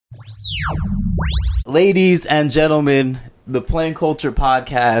Ladies and gentlemen, the Plain Culture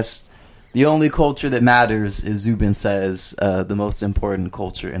Podcast, the only culture that matters, is Zubin says, the most important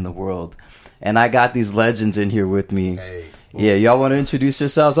culture in the world. And I got these legends in here with me. Hey. Yeah, y'all want to introduce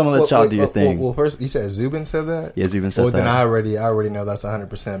yourselves? I'm going to let y'all do your thing. Well, first, you said Zubin said that? Yeah, Zubin said that. Well, then I already know that's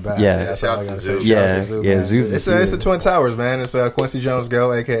 100% back. Yeah. That's all I gotta say. Yeah, Zubin. It's the Twin Towers, man. It's Quincy Jones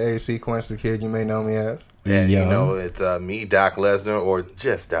Go, a.k.a. C. Quince the Kid, you may know me as. Yeah, you know, it's me, Doc Lesnar, or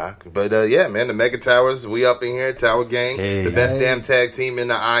just Doc. But yeah, man, the Mega Towers, we up in here, Tower Gang, the best damn tag team in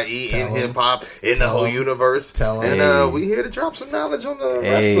the IE, in hip-hop, in the whole universe. And we here to drop some knowledge on the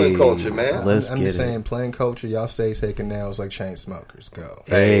wrestling culture, man. I'm just saying, Plain Culture, y'all stay taking nails like chain smokers. Go.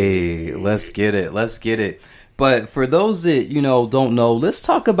 Hey, let's get it. Let's get it. But for those that, don't know, let's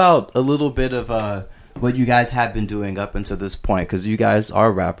talk about a little bit of what you guys have been doing up until this point, because you guys are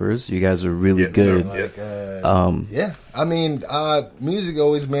rappers. You guys are really good. Yeah, I mean, music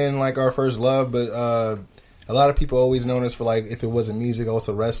always been like our first love, but a lot of people always known us for, like, if it wasn't music,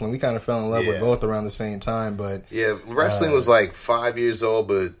 also wrestling. We kind of fell in love with both around the same time. But yeah, wrestling was like 5 years old,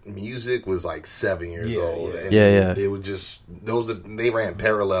 but music was like 7 years old. Yeah. It was just they ran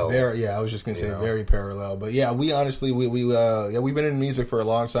parallel. I was just gonna say very parallel. But yeah, we honestly we've been in music for a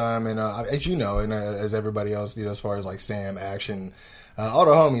long time, and as you know, and as everybody else, as far as like Sam, Action. All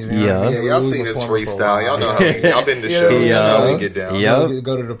the homies, y'all seen this freestyle. Y'all know how y'all been to shows. We get down. We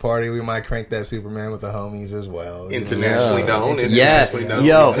go to the party. We might crank that Superman with the homies as well. Internationally known.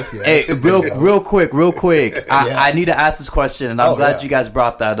 Hey, real quick. I need to ask this question, and I'm glad you guys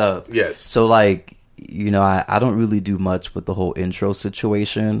brought that up. Yes. So, like, I don't really do much with the whole intro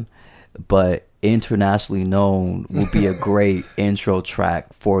situation, but internationally known would be a great intro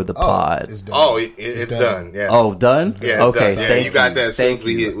track for the pod. It's done. It's done. Yeah. Oh, done? Yeah. Okay. Done. Yeah, you got that as soon as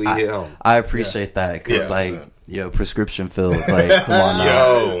we hit home. I appreciate that, because prescription filled. Like,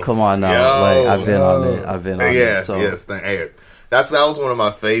 come on now. Like, I've been on it. So. Yes. That was one of my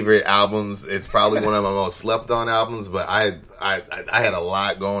favorite albums. It's probably one of my most slept on albums. But I had a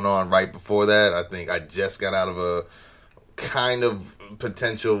lot going on right before that. I think I just got out of a kind of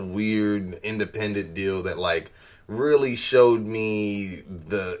potential weird independent deal that like really showed me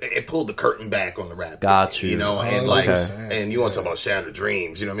it pulled the curtain back on the rap. Got you. And like, and you want to talk about Shattered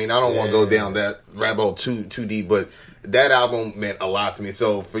Dreams, you know what I mean? I don't want to go down that rabbit hole too deep, but that album meant a lot to me.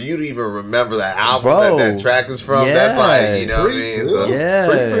 So for you to even remember that album that track is from, that's like, what I mean? So,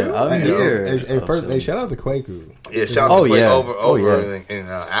 I'm here. And first, shout out to Kwaku. Yeah, shout out to Kwaku over in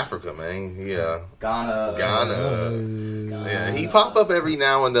Africa, man. Yeah. Ghana. Yeah, he pop up every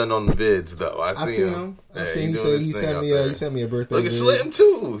now and then on the vids, though. I seen him. He sent me a birthday. Look at Slim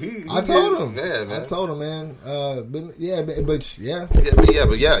too. I told him, man.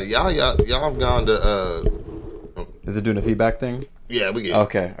 Y'all have gone to. Is it doing a feedback thing? Yeah, we get it.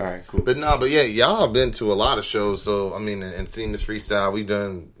 Okay, all right, cool. But y'all have been to a lot of shows. So I mean, and seen this freestyle, we've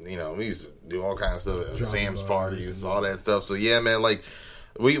done. We used to do all kinds of stuff at Sam's parties, all that stuff. So yeah, man, like.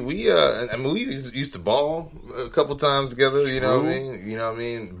 We used to ball a couple times together, you know what I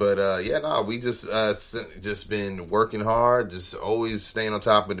mean? But we just been working hard, just always staying on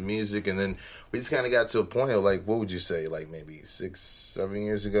top of the music, and then we just kind of got to a point of like, what would you say, like maybe 6-7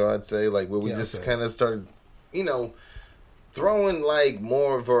 years ago, I'd say, like where we just kind of started, throwing like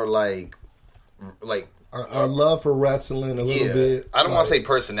more of our like our love for wrestling a little bit. I don't want to say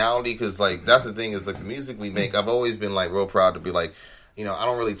personality, because like that's the thing is like the music we make. I've always been like real proud to be like. I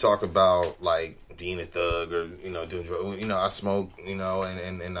don't really talk about like being a thug or doing drugs. I smoke, and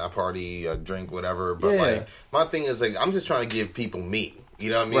I party, I drink, whatever. But like my thing is like I'm just trying to give people me.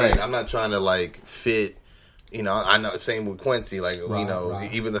 You know what I mean? Right. I'm not trying to like fit. I know same with Quincy. Like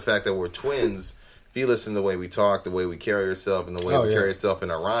even the fact that we're twins. If you listen to the way we talk, the way we carry ourselves, and the way we carry ourselves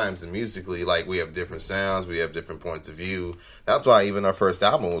in our rhymes and musically, like we have different sounds, we have different points of view. That's why even our first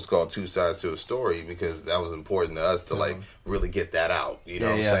album was called Two Sides to a Story, because that was important to us to like really get that out. You know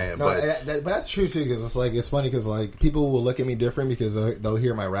what I'm saying? No, but that's true too, because it's funny because like people will look at me different because they'll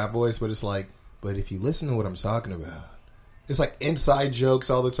hear my rap voice, but it's like, but if you listen to what I'm talking about. It's like inside jokes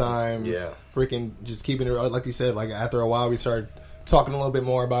all the time. Yeah. Freaking just keeping it, like you said, like after a while we started talking a little bit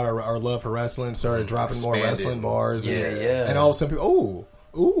more about our love for wrestling, started dropping more wrestling bars. And all of a sudden people,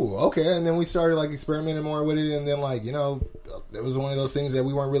 okay. And then we started like experimenting more with it. And then like, it was one of those things that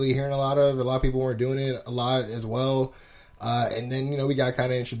we weren't really hearing a lot of. A lot of people weren't doing it a lot as well. And then, we got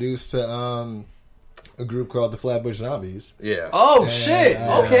kind of introduced to a group called the Flatbush Zombies. Yeah. Oh, shit.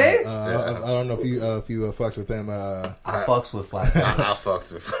 Okay. I don't know if you fucks with them. I fucks with Flatbush. I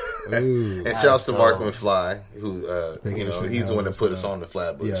fucks with Flatbush. And shouts to Mark McFly, who, he's the one that put us on the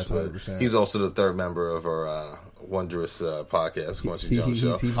Flatbush. Yes, 100%. He's also the third member of our wondrous podcast, Quincy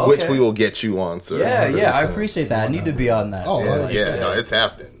Jones Show, which we will get you on, sir. Yeah, I appreciate that. I need to be on that. Oh, no, it's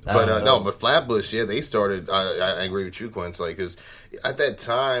happening. But Flatbush, they started. I agree with you, Quince. Like, because at that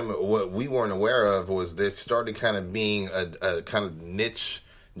time, what we weren't aware of was there started kind of being a kind of niche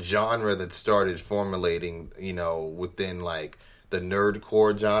genre that started formulating, within like the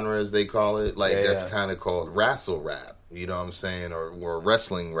nerdcore genre, as they call it. Like that's kind of called wrestle rap. You know what I'm saying, or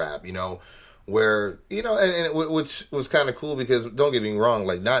wrestling rap. Where and which was kind of cool because don't get me wrong,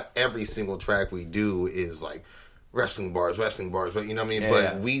 like not every single track we do is like wrestling bars, right? You know what I mean?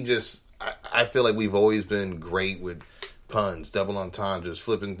 But we just, I feel like we've always been great with puns, double entendres,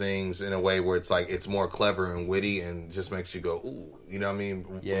 flipping things in a way where it's like it's more clever and witty and just makes you go, ooh, you know what I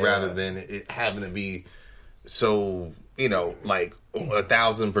mean? Yeah. Rather than it having to be so, like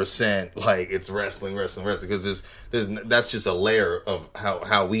 1,000% like it's wrestling because there's that's just a layer of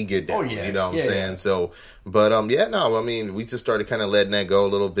how we get down. You know what I'm saying? So, but I mean, we just started kind of letting that go a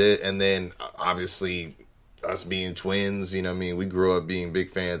little bit, and then obviously us being twins, we grew up being big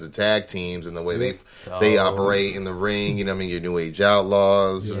fans of tag teams and the way they operate in the ring, your New Age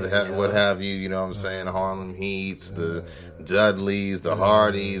Outlaws, what have you, what I'm saying, Harlem Heats, the Dudleys, the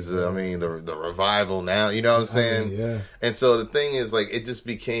Hardys, the Revival now, you know what I'm saying? And so the thing is, like, it just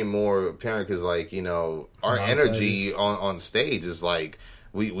became more apparent because, like, our energy on stage is like,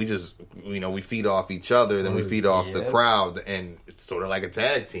 we just, we feed off each other, then we feed off the crowd, and it's sort of like a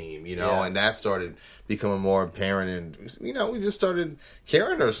tag team, and that started becoming more apparent, and, we just started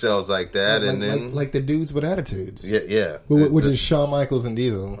carrying ourselves like that, and then... Like the dudes with attitudes. Yeah. Which is Shawn Michaels and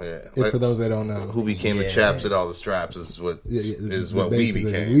Diesel, for those that don't know. Who became the chaps at all the straps is what we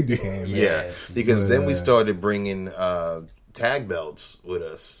became. Because then we started bringing... tag belts with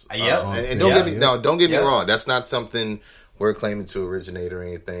us. And don't get me wrong, that's not something we're claiming to originate or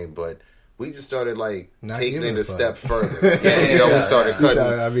anything, but we just started like taking it a step further. We started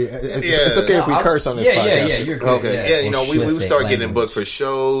cutting. It's okay if we curse on this podcast. You're good. Okay, we started getting booked for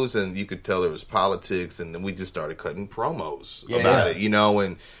shows, and you could tell there was politics, and then we just started cutting promos about it,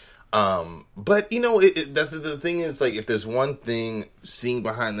 and but that's the thing is, like, if there's one thing seeing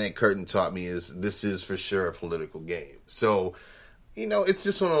behind that curtain taught me is this is for sure a political game. So, it's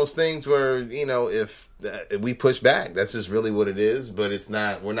just one of those things where, if we push back, that's just really what it is. But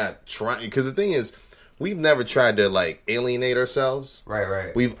we're not trying, because the thing is, we've never tried to like alienate ourselves.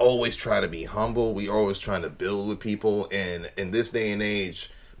 Right. We've always tried to be humble. We're always trying to build with people. And in this day and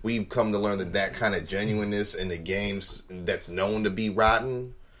age, we've come to learn that kind of genuineness in the games that's known to be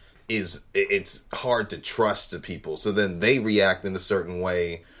rotten it's hard to trust the people. So then they react in a certain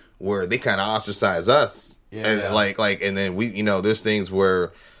way where they kind of ostracize us. And then we, there's things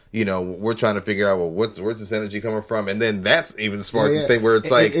where, we're trying to figure out, well, where's this energy coming from? And then that's even sparked the thing where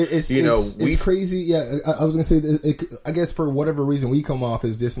it's like, it's crazy. Yeah, I was going to say, I guess for whatever reason, we come off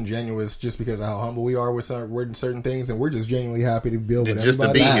as disingenuous just because of how humble we are with certain things, and we're just genuinely happy to be able to just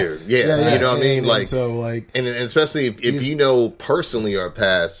to be here. Yeah, you know what I mean? And especially if you know personally our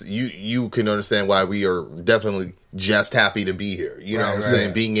past, you can understand why we are definitely just happy to be here. You know what I'm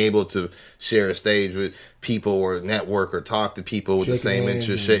saying? Being able to share a stage with people or network or talk to people with the same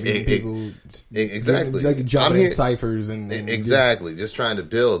interest. Exactly. Like jumping in ciphers and exactly. Just trying to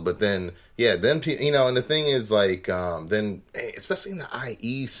build. But then, and the thing is, like, then, especially in the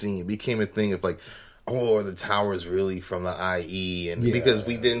IE scene, it became a thing of like, are the towers really from the IE? And because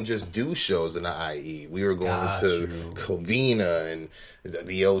we didn't just do shows in the IE, we were going to Covina and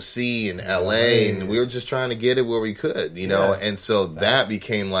the OC in LA, and we were just trying to get it where we could, and so that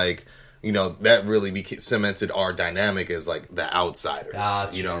became like, that really cemented our dynamic as like the outsiders.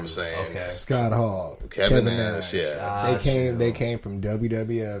 You know what I'm saying? Okay. Scott Hall, Kevin Nash, they came from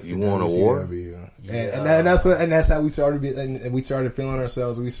WWF. You want a war? And that's how we started. And we started feeling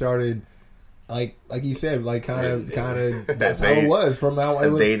ourselves. We started. Like you said, like kind of. That's how it was from how it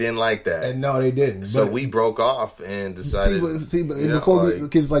was. They didn't like that, and no, they didn't. So we broke off and decided.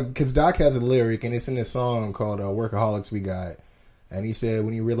 Because Doc has a lyric, and it's in this song called "Workaholics We Got," and he said,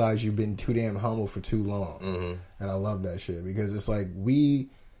 "When you realize you've been too damn humble for too long," and I love that shit because it's like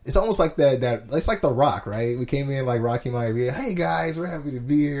it's almost like that. It's like The Rock, right? We came in like Rocky might be, hey guys, we're happy to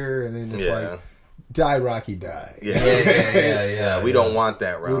be here, and then it's like. Die Rocky die. Yeah. We don't want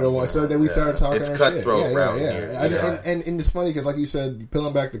that round. We don't want. So then we started talking. It's cutthroat round here. And it's funny because, like you said,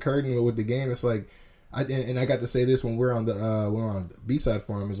 peeling back the curtain with the game, it's like, I got to say this when we're on the B-side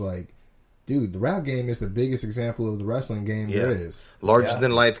forum, is like, dude, the rap game is the biggest example of the wrestling game there is. Larger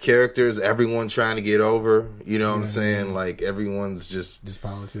than life characters, everyone trying to get over. You know what I'm saying? Like everyone's just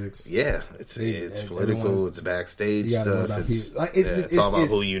politics. Yeah, it's political. It's backstage stuff. It's all about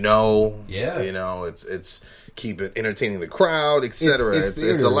who you know. Yeah, you know, it's keep it entertaining the crowd, etc. It's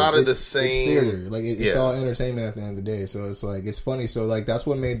a lot of the same. It's theater. Like it's all entertainment at the end of the day. So it's like it's funny. So like that's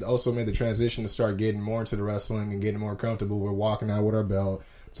what made the transition to start getting more into the wrestling and getting more comfortable. We're walking out with our belt,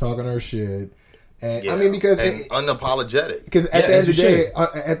 talking our shit. And I mean, because unapologetic. Because at the end of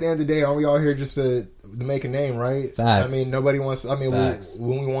the day, aren't we all here just to make a name, right? Facts. I mean, nobody wants. I mean,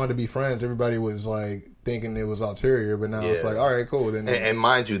 when we wanted to be friends, everybody was like thinking it was ulterior, but now it's like, all right, cool. Then, and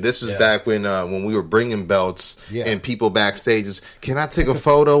mind you, this was back when we were bringing belts and people backstage is, can I take a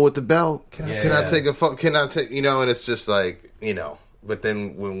photo with the belt? Can I take a photo? Can I take, and it's just like, but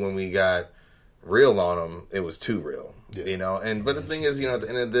then when we got real on them, it was too real. Yeah. But the thing is, at the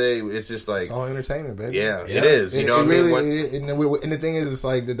end of the day, it's just like it's all entertainment, baby. Yeah, it is. And the thing is, it's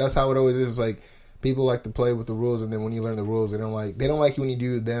like that's how it always is. It's like people like to play with the rules, and then when you learn the rules, they don't like you when you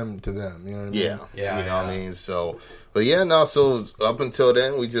do them to them. You know what I mean? Yeah. You know what I mean? So, but so up until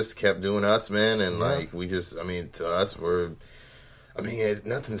then, we just kept doing us, man, and like we just, to us,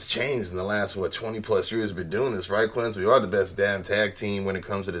 nothing's changed in the last 20 plus years we've been doing this, right, Quince? We are the best damn tag team when it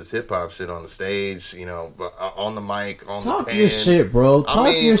comes to this hip hop shit on the stage, on the mic, on Talk the pen. Your shit, bro.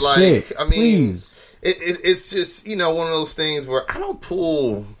 Talk your shit. Please. It's just one of those things where I don't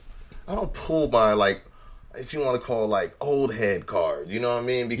pull my, like, if you want to call it, like, old head card, you know what I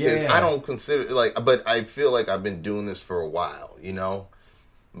mean? Because I don't consider but I feel like I've been doing this for a while,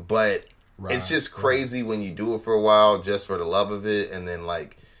 but. Right, it's just crazy when you do it for a while just for the love of it, and then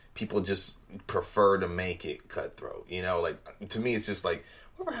like people just prefer to make it cutthroat. Like to me, it's just like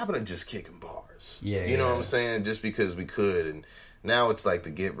what happened to just kicking bars? You know what I'm saying? Just because we could, and now it's like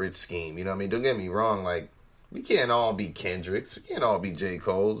the get rich scheme. You know what I mean? Don't get me wrong. Like we can't all be Kendricks, we can't all be J.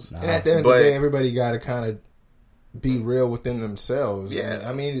 Cole's, and at the end of the day, everybody got to kind of be real within themselves. Yeah,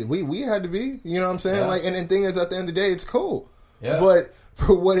 I mean, we had to be. You know what I'm saying? Yeah. Like, and the thing is, at the end of the day, it's cool. Yeah, but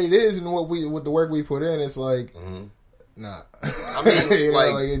for what it is and what the work we put in, it's like, nah. I mean,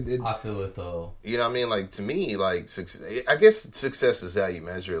 I feel it though. You know what I mean? Like to me, like I guess success is how you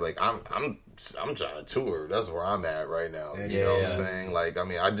measure it. Like I'm trying to tour. That's where I'm at right now. You know what I'm saying? Like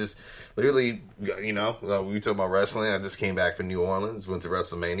I just literally, we talk about wrestling. I just came back from New Orleans, went to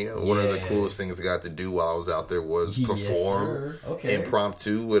WrestleMania. One of the coolest things I got to do while I was out there was perform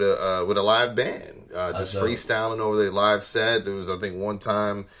impromptu with a live band. Just freestyling over the live set. There was, I think, one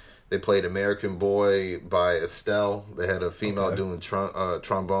time they played American Boy by Estelle. They had a female doing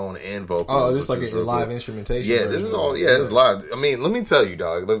trombone and vocals. Oh, this is like a live instrumentation. Yeah, this is all. Yeah, it's live. I mean, let me tell you,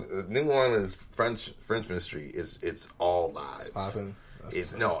 dog. Look, New Orleans Frenchman Street it's all live. It's popping.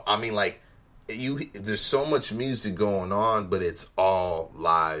 There's so much music going on, but it's all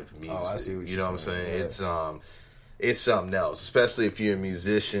live music. Oh, I see what you know what I'm saying? Yeah. It's something else, especially if you're a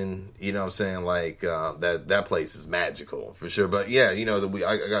musician. You know what I'm saying? Like that place is magical for sure. But yeah, they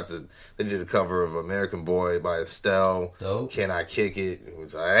did a cover of American Boy by Estelle. Dope. Can I Kick It?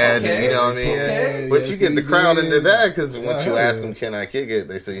 Which I had, you know what I mean? But you get the crowd into that because once you ask them, can I kick it?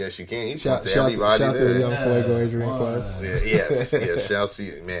 They say yes, you can. You shout to everybody shout there. Young Fuego, Adrian Quest. Yes. Shout to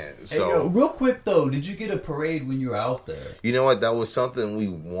you, man. So real quick though, did you get a parade when you were out there? You know what? That was something we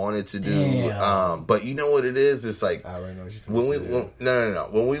wanted to do. But you know what it is? It's like I already know what you no.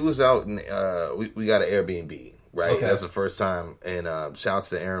 When we was out, we got an Airbnb, right? Okay. That's the first time. And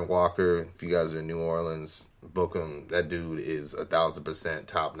shouts to Aaron Walker. If you guys are in New Orleans, book him. That dude is 1,000%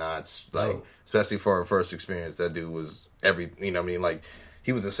 top notch. Like, especially for our first experience, that dude was like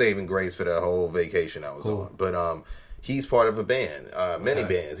he was a saving grace for that whole vacation I was on. But he's part of a band, many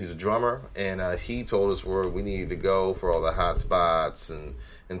bands. He's a drummer, and he told us where we needed to go for all the hot spots and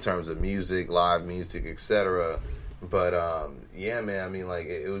in terms of music, live music, etc. But man, I mean, like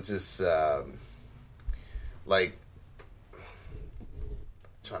it was just like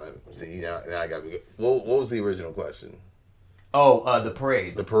trying to see. Now I got. What was the original question? The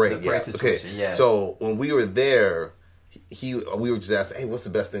parade. The parade. Situation. Okay. Yeah. So when we were there, we were just asking, "Hey, what's the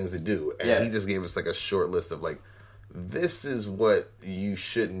best things to do?" And he just gave us like a short list of like, "This is what you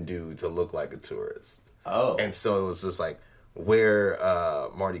shouldn't do to look like a tourist." Oh. And so it was just like, wear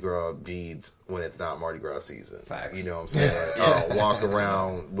Mardi Gras beads when it's not Mardi Gras season. Facts. You know what I'm saying? Walk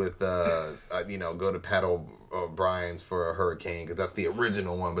around with, go to Pat O'Brien's for a hurricane because that's the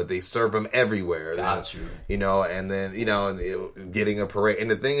original one, but they serve them everywhere. Got you. And then, getting a parade. And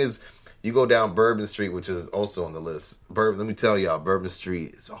the thing is, you go down Bourbon Street, which is also on the list. Let me tell y'all, Bourbon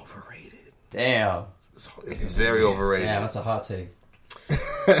Street is overrated. Damn. It's very overrated. Damn, that's a hot take.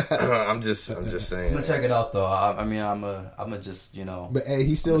 I'm just saying. I'm gonna check it out though. I mean, I'm a just But hey,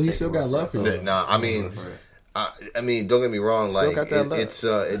 he still got love for you. No, I mean, don't get me wrong. Still Like got that love. it's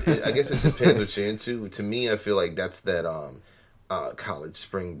I guess it depends what you're into. To me, I feel like that's that college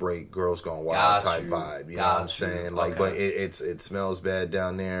spring break, girls gone wild type vibe. You know what I'm saying? Like, but it smells bad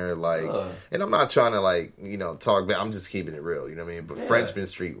down there. Like, and I'm not trying to like talk bad. I'm just keeping it real. You know what I mean? But Frenchman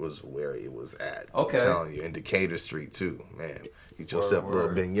Street was where it was at. Okay, I'm telling you, and Decatur Street too, man. Get yourself a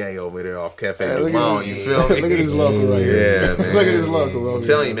little beignet over there off Cafe Du Monde. You feel me? Look at his local right here. Yeah, man. Look at his local. I'm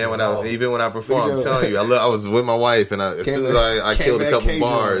telling you, man. When I perform, I'm telling you, I was with my wife, and as soon as I killed a couple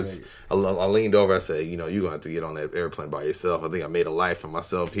bars, I leaned over. I said, you're gonna have to get on that airplane by yourself. I think I made a life for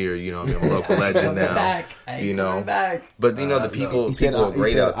myself here. I'm a local legend now. But the people. He said, are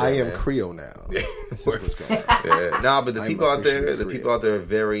great out there. I am Creole now. This is what's going on. Yeah, no, but the people out there are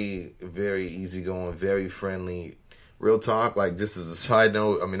very, very easygoing, very friendly. Real talk, like this is a side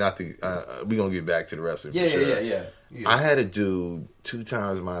note. I mean, not to we gonna get back to the wrestling. For sure. Yeah. I had a dude 2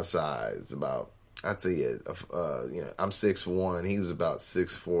 times my size. I'm 6'1". He was about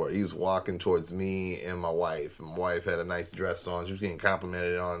 6'4". He was walking towards me and my wife. And my wife had a nice dress on. She was getting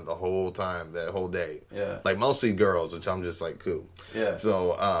complimented on the whole time, that whole day. Yeah, like mostly girls, which I'm just like cool. Yeah.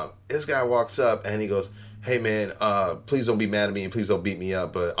 So this guy walks up and he goes, "Hey man, please don't be mad at me and please don't beat me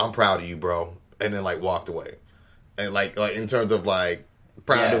up, but I'm proud of you, bro." And then like walked away. And like in terms of like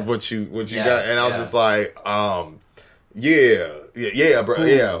proud of what you got, and I was just like, bro, yeah,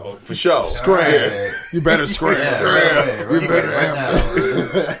 for sure. Scram, you better scram. You better right now.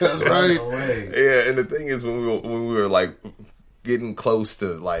 That's right. Yeah, and the thing is, when we were like getting close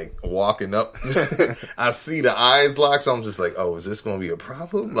to like walking up, I see the eyes lock, so I'm just like, oh, is this gonna be a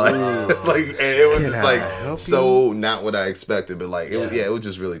problem? Like, and it was just like so not what I expected, but like it was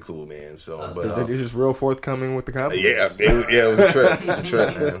just really cool, man. So, but they're just real forthcoming with the compliments. It was a trip. It's a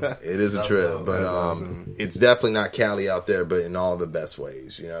trip, man. It is a trip, but it's definitely not Cali out there, but in all the best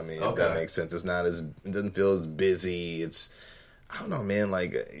ways. You know what I mean? If that makes sense. It doesn't feel as busy. It's, I don't know, man.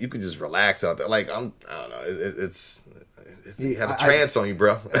 Like you could just relax out there. Like I don't know. It's you have a trance on you,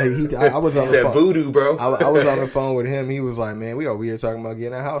 bro. I was on the phone. Voodoo, bro. I was on the phone with him. He was like, "Man, we over here talking about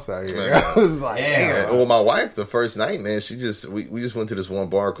getting a house out here." I was like, "Damn." Well, my wife, the first night, man, we just went to this one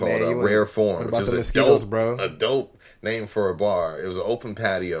bar called Rare Form, which is a dope name for a bar. It was an open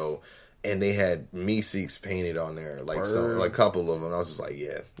patio. And they had Meeseeks painted on there, like a couple of them. And I was just like,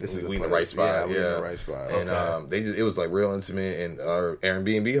 we in the right spot. We in the right spot. And it was like real intimate. And our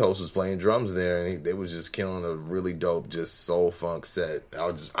Airbnb host was playing drums there, and they was just killing a really dope, just soul funk set. I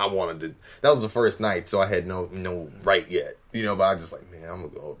wanted to. That was the first night, so I had no right yet, But I was just like, man, I'm gonna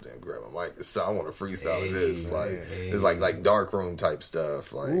go up there and grab my mic. So I want to freestyle to this, it's like dark room type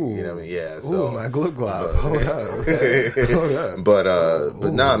stuff, like you know what I mean? Yeah. So my glip glop. Hold up.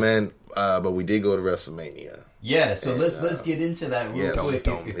 But nah, man. But we did go to WrestleMania. Yeah, so let's get into that real quick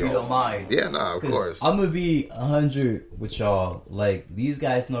if you don't mind. Yeah, no, of course. I'm gonna be 100 with y'all. Like, these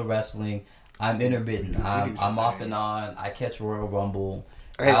guys know wrestling. I'm intermittent. I'm off and on. I catch Royal Rumble.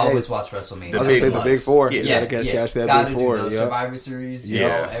 I always watch WrestleMania. I was gonna say the Big Four. Yeah, you gotta catch that Big Four. Survivor Series.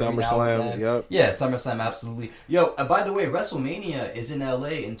 SummerSlam. Yep. Yeah, SummerSlam, absolutely. Yo, by the way, WrestleMania is in LA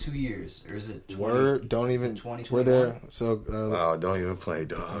in 2 years, or is it? 20, don't even. 2021? We're there. So. Don't even play,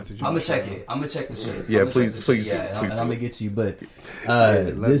 dog. I'm gonna check it. I'm gonna check the shit. Yeah, please. Yeah, and I'm gonna get to you, but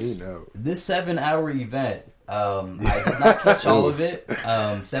this 7-hour event. I did not catch all of it.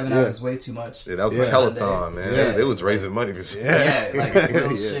 7 hours is way too much. Yeah, that was a telethon, man. Yeah. It was raising money for shit. Like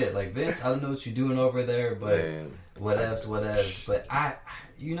real shit. Like, Vince, I don't know what you're doing over there, but whatevs. But I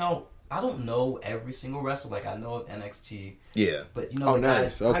don't know every single wrestler. Like, I know of NXT. Yeah. But,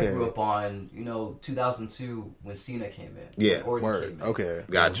 nice. Okay. I grew up on, 2002 when Cena came in. Yeah. Orton came in. Okay.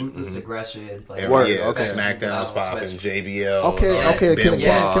 Got you. Ruthless Aggression. Like, SmackDown was popping. JBL. Okay.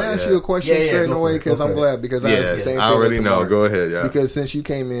 Can I ask you a question straight away? Because I'm glad. Because I asked the same thing. I already know. Go ahead. Yeah. Because since you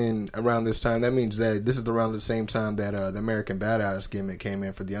came in around this time, that means that this is around the same time that the American Badass gimmick came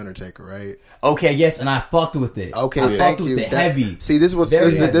in for The Undertaker, right? Okay, yes, and I fucked with it. Okay, I fucked with it heavy. See, this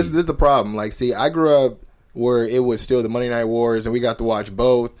is the problem. Like, see, I grew up where it was still the Monday Night Wars, and we got to watch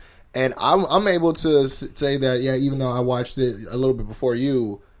both. And I'm able to say that, even though I watched it a little bit before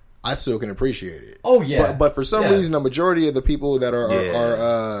you, I still can appreciate it. Oh yeah, but for some reason, the majority of the people that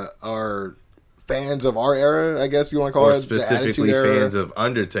are fans of our era, I guess you want to call it, specifically fans of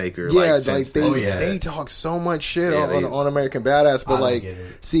Undertaker. They talk so much shit on American Badass, but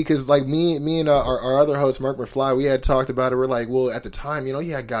see, because like me and our other host Mark McFly, we had talked about it. We're like, well, at the time, you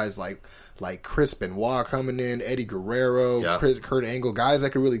had guys like Chris Benoit coming in, Eddie Guerrero, Kurt Angle, guys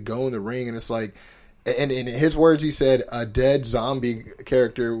that could really go in the ring, and it's like, And in his words, he said a dead zombie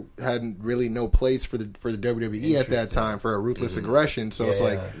character had really no place for the WWE at that time for a ruthless aggression. So it's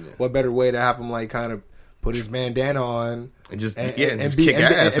like, what better way to have him like kind of put his bandana on and just kick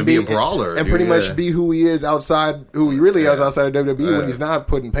ass and be a brawler and pretty much be who he is outside, who he really is outside of WWE when he's not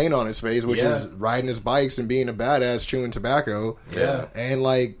putting paint on his face, which is riding his bikes and being a badass, chewing tobacco. Yeah, and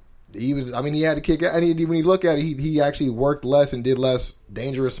like. He was. I mean, he had to kick out. And when you look at it, he actually worked less and did less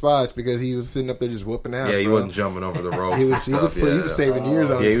dangerous spots because he was sitting up there just whooping ass. Yeah, he wasn't jumping over the ropes. he was saving years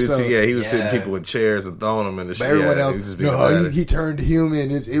on his he was hitting people with chairs and throwing them in the shit. Everyone else, he turned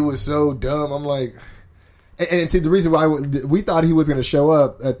human. It was so dumb. I'm like, and see the reason why we thought he was going to show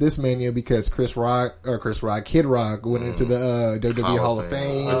up at this Mania because Kid Rock went into the WWE Hall of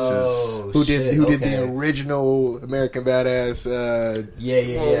Fame. Who did the original American Badass?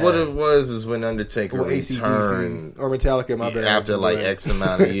 Well, what it was is when Undertaker returned or Metallica, my bad. After like X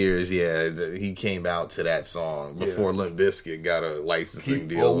amount of years, he came out to that song before Limp Bizkit got a licensing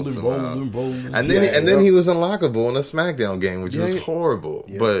deal somehow. And then he was unlockable in a SmackDown game, which was horrible.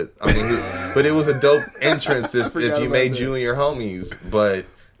 Yeah. But I mean, but it was a dope entrance if you made you and your homies, but.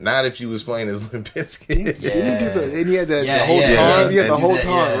 Not if you was playing as Limp Bizkit. Didn't he do the? And he had the whole time. He had the whole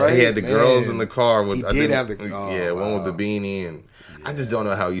time, right? He had the girls in the car with. He did have the. One with the beanie, and I just don't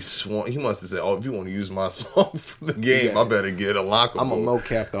know how he swung. He must have said, "Oh, if you want to use my song for the game, I better get a lockable." I'm a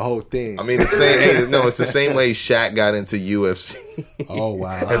mocap the whole thing. I mean, the same. It's the same way Shaq got into UFC. Oh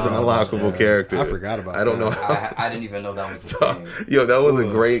wow! As an unlockable character, I forgot about. I don't know. I didn't even know that was a thing. Yo, that was a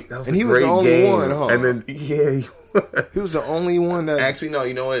great. That was and he was the only one, huh? And then he was the only one that actually no.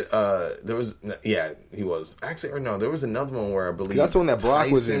 You know what? There was he was actually or no. There was another one where I believe that's the one that Brock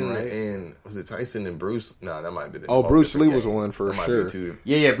Tyson was in, right? And was it Tyson and Bruce? No, that might have been. Bruce Lee was one for sure.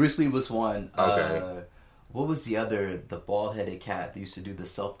 Yeah, Bruce Lee was one. Okay. What was the other? The bald headed cat that used to do the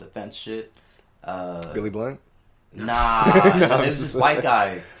self defense shit. Billy Blank. Nah, no, this is this white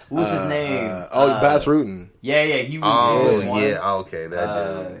guy. What was his name? Bass Rutten. Yeah, he was. One. Okay,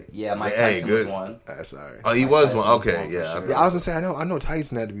 that dude. Mike Tyson was one. Sorry. Oh, he was one. Okay, yeah. Sure. I was gonna say I know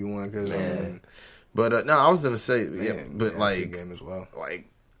Tyson had to be one because but no, I was gonna say but like game as well. Like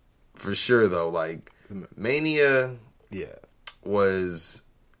for sure though, like Mania, was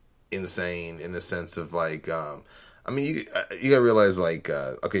insane in the sense of like, I mean you gotta realize like,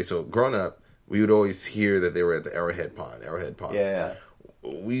 okay, so growing up. We would always hear that they were at the Arrowhead Pond. Yeah.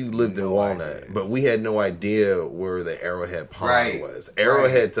 We lived in Walnut, but we had no idea where the Arrowhead Pond was.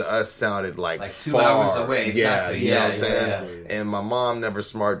 Arrowhead to us sounded like 2 hours away. Exactly. Yeah, you know what I'm saying? Yeah. And my mom never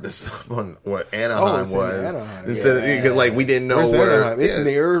smartened us up on what Anaheim was. Because like we didn't know where. Anaheim? It's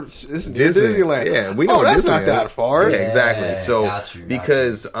near Disneyland. Yeah, we know that's not that far. Yeah, exactly. So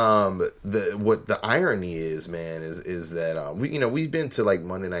because what the irony is, man, is that we've been to like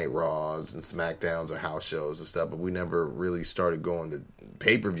Monday Night Raws and SmackDowns or house shows and stuff, but we never really started going to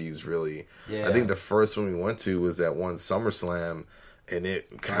pay-per-views really. I think the first one we went to was that one SummerSlam, and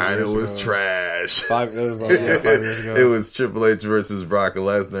it kind of was trash. 5 years ago. It was Triple H versus Brock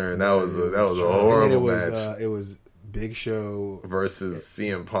Lesnar, and that was a horrible match. It was Big Show versus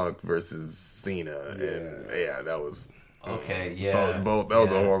CM Punk versus Cena, and that was both. That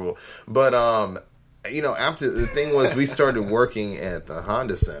was a horrible. But after the thing was, we started working at the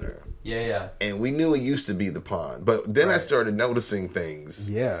Honda Center. Yeah. And we knew it used to be the pond. But then I started noticing things.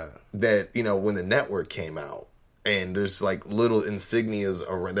 Yeah. That, when the network came out, and there's like little insignias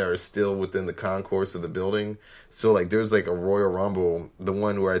that are still within the concourse of the building. So like there's like a Royal Rumble, the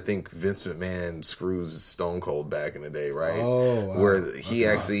one where I think Vince McMahon screws Stone Cold back in the day, right? Oh, wow. Where he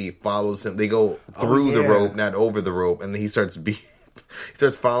actually follows him. They go through the rope, not over the rope, and then he starts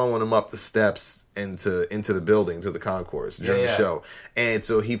following him up the steps into the building, to the concourse during the show. And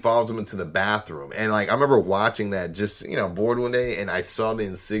so he follows him into the bathroom. And like I remember watching that just, bored one day, and I saw the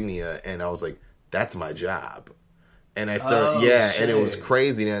insignia and I was like, that's my job. And I started, and it was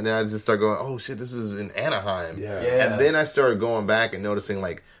crazy. And then I just started going, oh shit, this is in Anaheim. Yeah. And then I started going back and noticing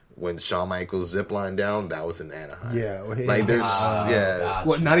like when Shawn Michaels ziplined down, that was in Anaheim. Yeah. Like there's,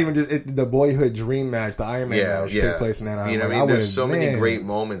 Well, not even just the Boyhood Dream match, the Iron Man match took place in Anaheim. You know what I mean? There's so many great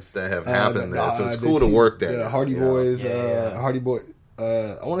moments that have happened there. So it's cool to work there. The Hardy Boys, Hardy Boy.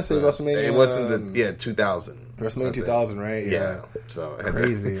 I want to say WrestleMania. It wasn't 2000. WrestleMania 2000, right? Yeah. So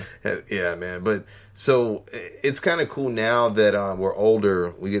crazy. Yeah, man. But so it's kind of cool now that we're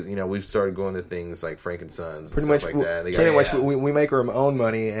older. We get, we've started going to things like Frankensons, pretty much like that. Pretty much, we make our own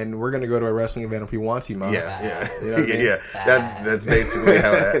money, and we're going to go to a wrestling event if we want to, Mom. Yeah. You know what I mean? That's basically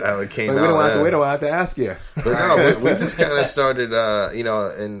how it came out. We don't have to ask you. But no, we just kind of started,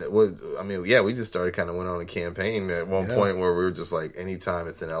 we just started kind of went on a campaign at one point where we were just like, anytime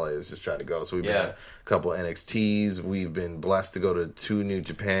it's in LA, let's just try to go. So we've been a couple of NXTs. We've been blessed to go to 2 New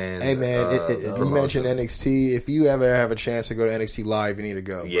Japan. Hey man, you mentioned NXT. If you ever have a chance to go to NXT live, you need to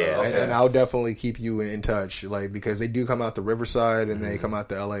go. Yeah, and I'll definitely keep you in touch, like, because they do come out to Riverside and they come out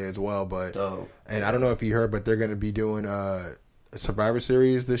to LA as well. But and I don't know if you heard, but they're going to be doing a Survivor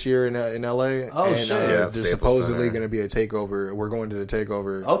Series this year in LA. Oh, and, shit! There's supposedly going to be a takeover. We're going to the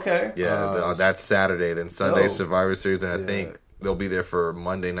takeover. Okay. Yeah, that's Saturday. Then Sunday Survivor Series, and I think they'll be there for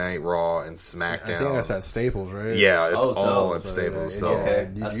Monday Night Raw and SmackDown. I think that's at Staples, right? Yeah, it's all at Staples. So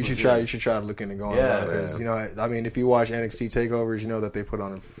you should try. You should try to look into going. Yeah, because if you watch NXT takeovers, you know that they put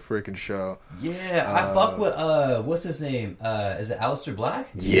on a freaking show. Yeah, I fuck with what's his name? Is it Aleister Black?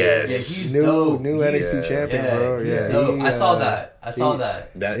 Yes, he's new dope. NXT champion, bro. Yeah, I saw that. It's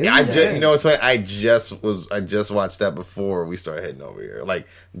funny. I just watched that before we started heading over here. Like,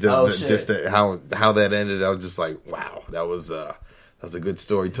 how that ended. I was just like, wow, that was a good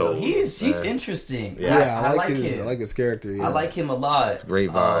story told. He's interesting. Yeah, I like him. I like his character. Yeah. I like him a lot. It's a great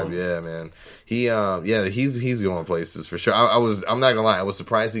vibe. Yeah, man. He's going places for sure. I'm not gonna lie. I was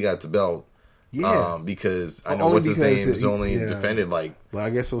surprised he got the belt. Yeah, because I know what's his name is only defended like. But I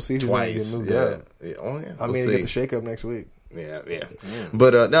guess we'll see if he's twice. Get moved up. Yeah. Oh yeah. I mean, get the shake up next week. Yeah.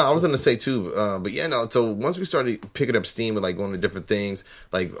 But no, I was gonna say too. So once we started picking up steam and like going to different things,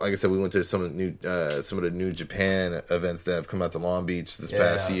 like I said, we went to some of the New Japan events that have come out to Long Beach this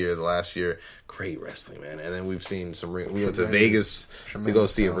past year, the last year. Great wrestling, man. And then we've seen we went to Vegas to go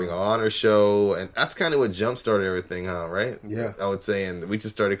see a Ring of Honor show, and that's kind of what jump started everything, huh? Right? Yeah, I would say, and we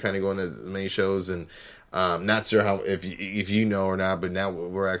just started kind of going to the main shows and. Not sure how if you know or not, but now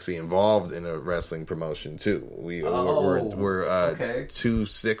we're actually involved in a wrestling promotion too. We're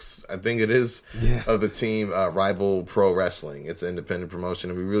 2/6, I think it is, of the team. Rival Pro Wrestling. It's an independent promotion,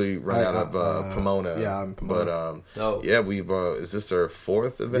 and we really run out of Pomona. Yeah, I'm Pomona. But we've is this our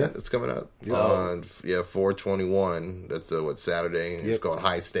 4th event that's coming up? 4/21. That's Saturday. It's called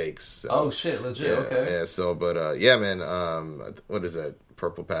High Stakes. So, shit, legit. Okay. Yeah. So, but man. What is that?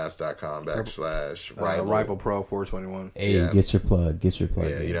 purplepast.com/ Rival Pro 421. Hey, get your plug. Yeah,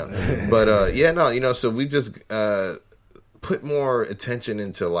 but so we just put more attention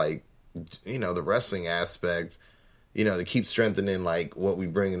into like the wrestling aspect, to keep strengthening like what we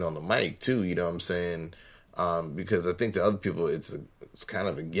bring in on the mic too, you know what I'm saying? Because I think to other people it's kind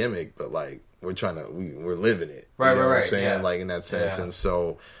of a gimmick, but like we're living it. Right, you know right, what I'm saying? Like in that sense. And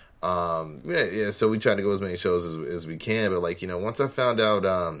so so we try to go as many shows as we can, but like once I found out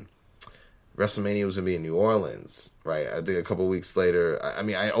WrestleMania was gonna be in New Orleans, right? I think a couple weeks later,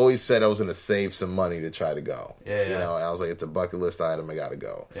 I always said I was gonna save some money to try to go. And I was like, it's a bucket list item, I gotta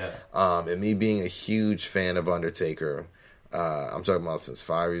go. And me being a huge fan of Undertaker, I'm talking about since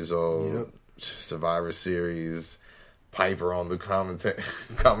 5 years old, Survivor Series, Piper on the commentary.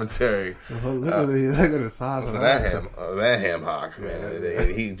 Look at the size of that ham hock,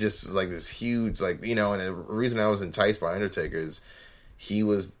 man. He just was like this huge, like, and the reason I was enticed by Undertaker is he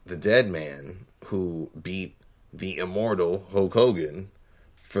was the dead man who beat the immortal Hulk Hogan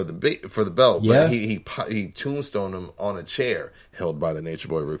for the belt. Yeah. But he tombstoned him on a chair held by the Nature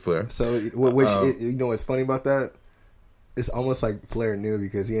Boy Ric Flair. So, what's funny about that? It's almost like Flair knew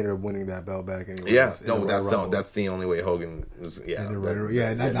because he ended up winning that belt back anyway. Yeah, that's the only way Hogan was. I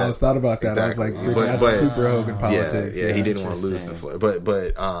was thought about that. Exactly. I was like, that's super Hogan politics. Yeah, he didn't want to lose to Flair.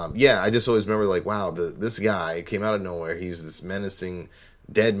 But I just always remember like, wow, this guy came out of nowhere. He's this menacing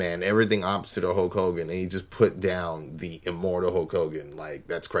dead man, everything opposite of Hulk Hogan, and he just put down the immortal Hulk Hogan. Like,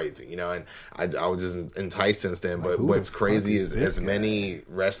 that's crazy, and I was just enticed since then. But what's crazy is as many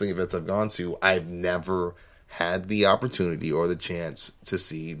wrestling events I've gone to, I've never had the opportunity or the chance to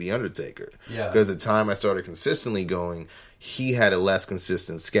see The Undertaker. Yeah. Because at the time I started consistently going, he had a less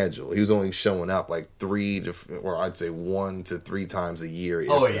consistent schedule. He was only showing up like 1 to 3 times a year. You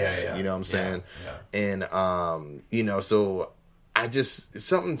know what I'm saying? Yeah. And, so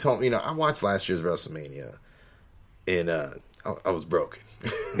something told me, I watched last year's WrestleMania and I was broken.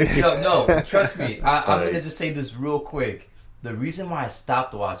 No, trust me. I'm going to just say this real quick. The reason why I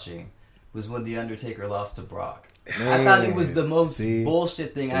stopped watching was when The Undertaker lost to Brock. I thought it was the most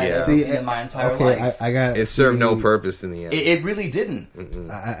bullshit thing I had ever seen in my entire life. It served no purpose in the end. It really didn't.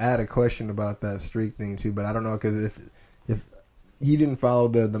 I had a question about that streak thing too, but I don't know because if you didn't follow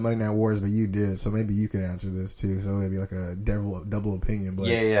the Monday Night Wars, but you did, so maybe you could answer this too. So it'd be like a double opinion. But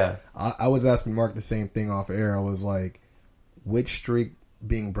I was asking Mark the same thing off air. I was like, which streak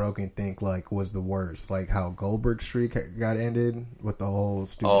being broken think like was the worst? Like how Goldberg's streak got ended with the whole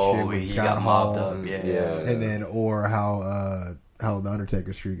stupid shit with Scott Hall, and then or how the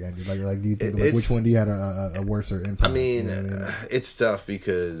Undertaker streak ended. Like do you think which one do you had a worse impact? I mean, it's tough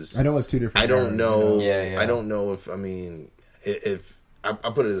because I know it's two different. I don't know. You know? I don't know if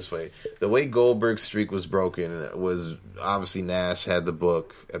I'll put it this way: the way Goldberg's streak was broken was obviously Nash had the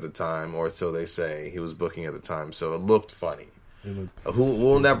book at the time, or so they say. He was booking at the time, so it looked funny.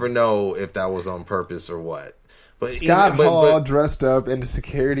 We'll never know if that was on purpose or what. But Scott Hall dressed up in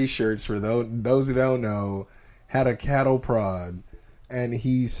security shirts, for those who don't know, had a cattle prod, and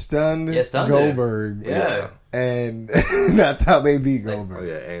he stunned Goldberg. And that's how they beat Goldberg.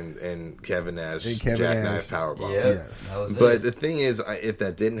 And Kevin Nash, jackknife powerbomb. Yes. But the thing is, if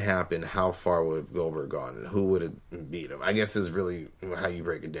that didn't happen, how far would have Goldberg gone, and who would have beat him? I guess is really how you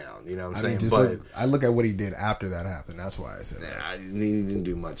break it down. You know what I'm saying? I look at what he did after that happened. That's why I said that. He didn't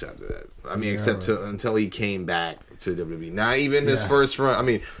do much after that. I mean, until he came back to WWE. Not even his first run. I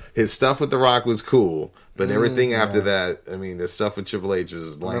mean, his stuff with The Rock was cool, but everything after that, I mean, the stuff with Triple H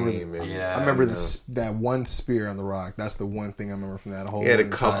was lame. I remember that one spear on The Rock. That's the one thing I remember from that whole. He had a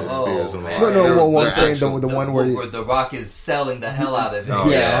couple spears on The Rock. I'm saying the one where The Rock is selling the hell out of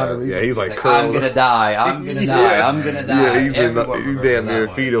it. He's like I'm gonna die. I'm gonna die. I'm gonna die. Yeah, he's damn near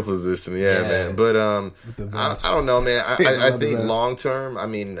fetal position. Yeah, man. But I don't know, man. I think long term. I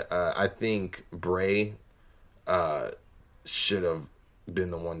mean, I think Bray should have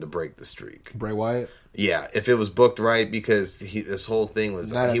been the one to break the streak. Bray Wyatt? Yeah, if it was booked right, because this whole thing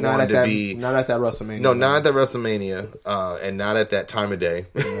was not at that WrestleMania. No, not at that WrestleMania, and not at that time of day,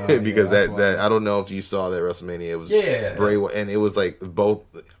 because that I don't know if you saw that WrestleMania. It was Bray, and it was like both.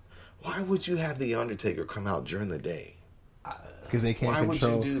 Why would you have the Undertaker come out during the day? Because they can't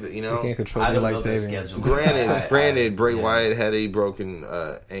control. Why would you do that? You know, they can't control daylight savings. Granted, Bray Wyatt had a broken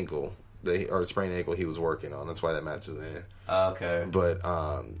ankle. Or sprained ankle he was working on. That's why that match was in. Okay. But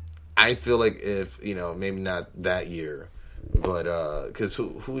I feel like if, maybe not that year, but because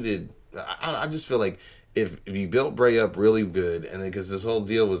who did... I just feel like if you built Bray up really good, and then because this whole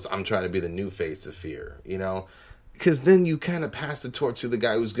deal was I'm trying to be the new face of fear, because then you kind of pass the torch to the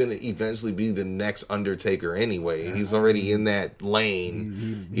guy who's going to eventually be the next Undertaker anyway. Yeah, he's already in that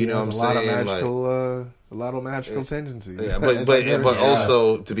lane. He know what I'm saying? A lot of magical tendencies. Yeah, but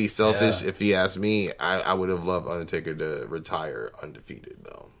also, to be selfish, if he asked me, I would have loved Undertaker to retire undefeated,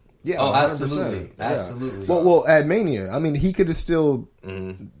 though. Yeah, absolutely. Well, at Mania, I mean, he could have still,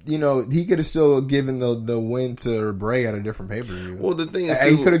 he could have still given the win to Bray at a different pay per view. Well, the thing is,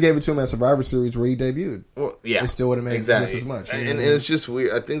 he could have gave it to him at Survivor Series where he debuted. Well, yeah, it still would have made just as much. And it's just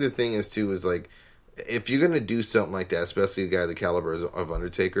weird. I think the thing is too is like, if you're gonna do something like that, especially a guy the caliber of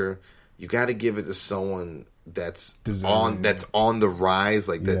Undertaker, you got to give it to someone that's on the rise,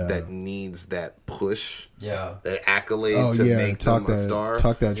 like that needs that push, that accolade to make them a star.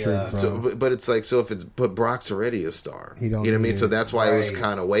 Talk that trick, bro. So, but it's like, but Brock's already a star. You know what I mean? So that's why it was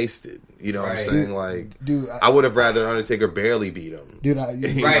kind of wasted. You know what I'm saying? Like, dude, I would have rather Undertaker barely beat him. Dude,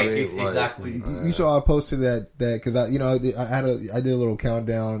 exactly. You saw I posted that because I did a little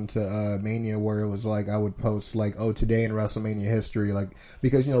countdown to Mania where it was like I would post like, today in WrestleMania history, like,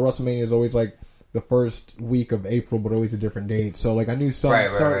 because WrestleMania is always like the first week of April, but always a different date. So like I knew so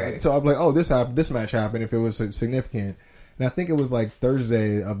I'm like, this match happened if it was significant. And I think it was like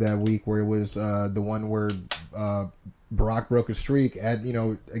Thursday of that week where it was the one where Brock broke a streak at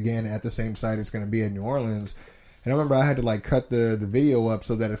again at the same site it's going to be in New Orleans. And I remember I had to like cut the video up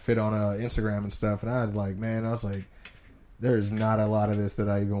so that it fit on Instagram and stuff. And I was like, there's not a lot of this that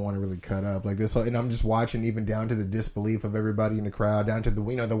I even want to really cut up like this. And I'm just watching even down to the disbelief of everybody in the crowd, down to the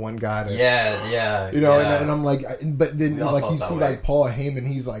the one guy that and I'm like, but then like you see like Paul Heyman,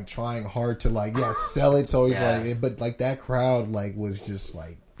 he's like trying hard to like sell it. So he's like, but like that crowd like was just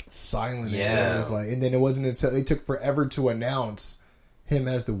like silent. And it was like, and then it wasn't until it took forever to announce him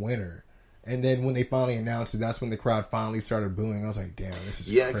as the winner. And then when they finally announced it, that's when the crowd finally started booing. I was like, damn, this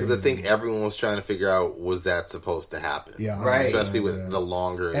is crazy. Because I think everyone was trying to figure out, was that supposed to happen? Yeah. Right. Especially with the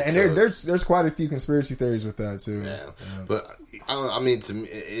longer... And there's quite a few conspiracy theories with that, too. Yeah. But, I mean, to me,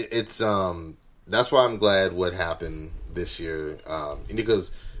 it's... that's why I'm glad what happened this year.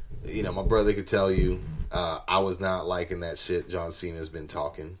 Because, my brother could tell you, I was not liking that shit John Cena's been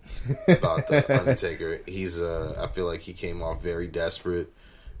talking about the Undertaker. I feel like he came off very desperate.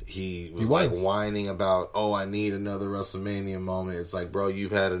 He was like whining about, I need another WrestleMania moment. It's like, bro,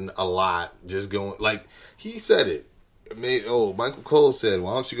 you've had a lot. Just going, like, he said it. Michael Cole said,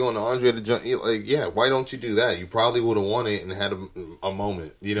 why don't you go into Andre the Giant? Like, yeah, why don't you do that? You probably would have won it and had a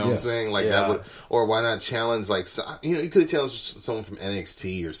moment. You know what I'm saying? Like, that would, or why not challenge, like, you could have challenged someone from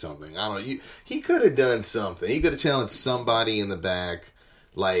NXT or something. I don't know. He could have done something. He could have challenged somebody in the back,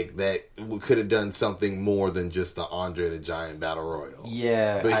 like, that could have done something more than just the Andre the Giant Battle Royal.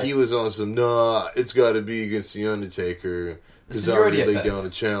 Yeah. But he was on some, it's got to be against The Undertaker. Because I really down the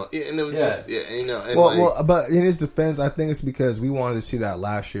channel. And it was just, And but in his defense, I think it's because we wanted to see that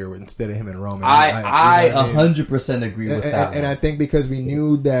last year instead of him and Roman. I 100% agree with that. And I think because we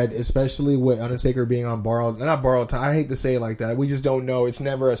knew that, especially with Undertaker being on not borrowed time, I hate to say it like that. We just don't know. It's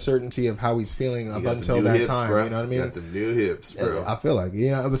never a certainty of how he's feeling up until that time. Bro. You know what I mean? You got the new hips, bro. I feel like,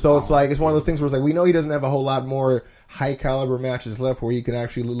 so it's like, it's one of those things where it's like, we know he doesn't have a whole lot more high caliber matches left where he can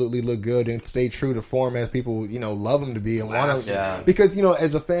actually look good and stay true to form as people love him to be and want him. Because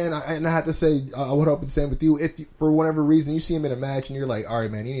as a fan, and I have to say, I would hope the same with you. If for whatever reason you see him in a match and you're like, all right,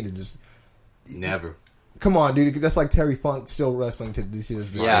 man, you need to just never. Come on, dude. That's like Terry Funk still wrestling to see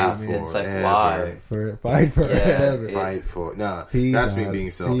this. Yeah, it's like live. Fight forever. Fight for that's me being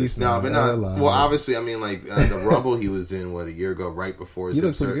selfish. Well, obviously, I mean, like the Rumble he was in a year ago, right before his. He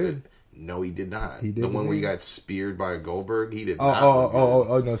looked pretty good. No, he did not. The one where he got speared by Goldberg, he did not.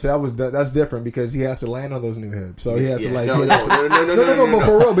 No. So that's different because he has to land on those new hips. So he has to no, but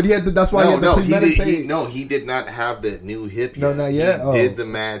for real. But he had to, that's why he had to premeditate. He did not have the new hip yet. No, not yet. He did the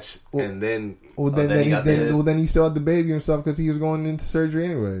match and then. Then he still had the baby himself because he was going into surgery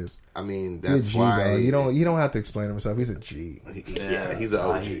anyways. I mean, that's why you don't have to explain himself. He's a G. He's an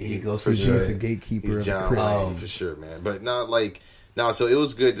OG. He goes for sure. He's the gatekeeper of the crib for sure, man. But not like. No, so it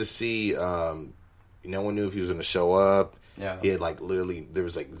was good to see. No one knew if he was going to show up. Yeah, he had literally there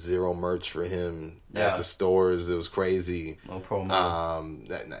was zero merch for him at the stores. It was crazy. No promo.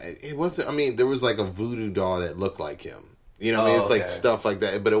 It wasn't. I mean, there was a voodoo doll that looked like him. You know, what I mean, it's stuff like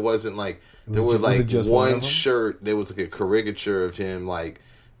that. But it wasn't there was one shirt. There was a caricature of him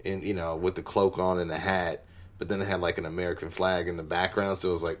with the cloak on and the hat. But then it had an American flag in the background, so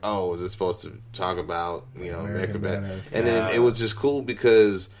it was is it supposed to talk about American Badass? And then it was just cool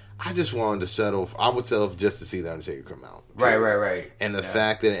because I just wanted to settle. I would settle just to see the Undertaker come out. Right. And the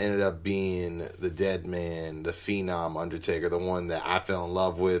fact that it ended up being the dead man, the Phenom Undertaker, the one that I fell in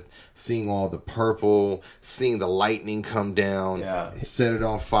love with, seeing all the purple, seeing the lightning come down, set it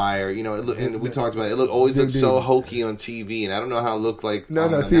on fire. And we talked about it. It always looked so hokey on TV, and I don't know how it looked like.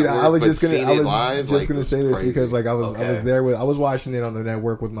 No. See, I was just gonna say this because I was there I was watching it on the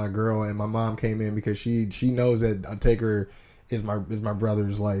network with my girl, and my mom came in because she knows that Undertaker is my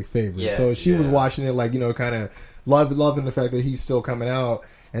brother's favorite. So she was watching it kind of loving the fact that he's still coming out.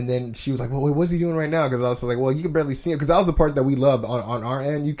 And then she was like, "Well, wait, what's he doing right now?" Because I was like, "Well, you can barely see him." Because that was the part that we loved on our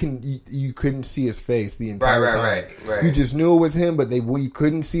end. You couldn't see his face the entire time. Right. You just knew it was him, but we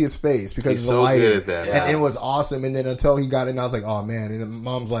couldn't see his face because of the lighting. Good at that. And it was awesome. And then until he got in, I was like, "Oh man!" And then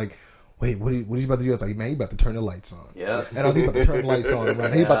Mom's like, wait, what are you about to do? I was like, man, you about to turn the lights on. Yeah. And I was about to turn the lights on.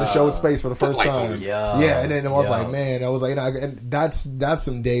 Right? He about to show his face for the first time. Yeah. And then I was like, man, I was like, and that's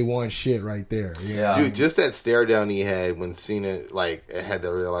some day one shit right there. Yeah. Dude, just that stare down he had when Cena had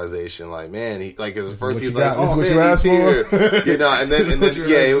the realization, man, he at first he's like, oh man, he's here. And then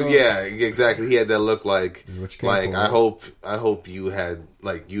exactly. He had that look I hope you had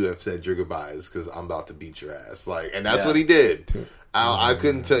you have said your goodbyes because I'm about to beat your ass. And that's what he did. I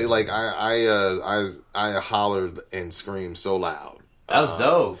couldn't tell you. I hollered and screamed so loud. That was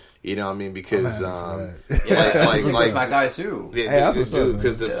dope. You know what I mean? Because he's my guy too. Yeah, dude.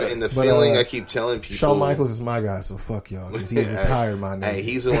 Because the feeling I keep telling people, Shawn Michaels is my guy. So fuck y'all because he retired my name. Hey,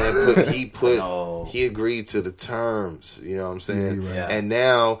 he's the one that he agreed to the terms. You know what I'm saying? Yeah, and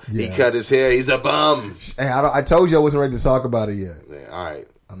now he cut his hair. He's a bum. Hey, I told you I wasn't ready to talk about it yet. Yeah, all right.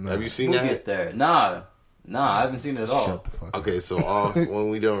 Have you seen that? Get there. Nah, I haven't seen it at all. Shut the fuck up. Okay, so when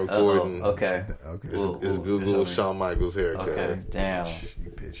we done recording, okay. It's Google Shawn Michaels haircut. Okay, damn. You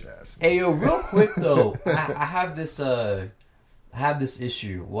bitch ass. Hey, yo, real quick though, I have this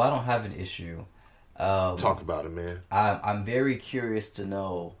issue. Well, I don't have an issue. Talk about it, man. I'm very curious to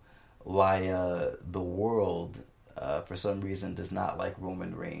know why the world, for some reason, does not like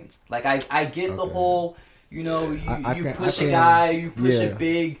Roman Reigns. I get the whole, you push a guy, you push a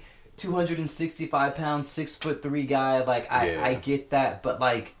big 265-pound, 6'3" guy. I get that, but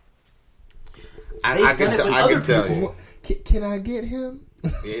I can tell you. Can I get him?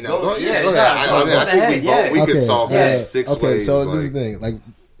 You know, I think we could solve this 6 ways. Okay, so this is the thing. Like,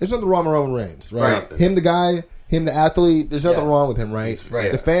 there's nothing wrong with Roman Reigns, right? Him, the guy, him, the athlete. There's nothing wrong with him, right?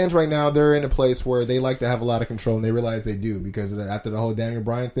 The fans right now, they're in a place where they like to have a lot of control, and they realize they do because after the whole Daniel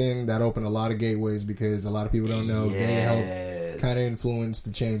Bryan thing, that opened a lot of gateways because a lot of people don't know they helped kind of influence the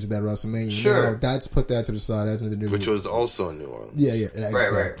change of that WrestleMania. Sure, now, that's put that to the side. That's nothing to do with which was also in New Orleans. Yeah,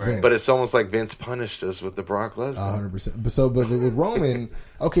 exactly. But it's almost like Vince punished us with the Brock Lesnar. 100%. But with Roman,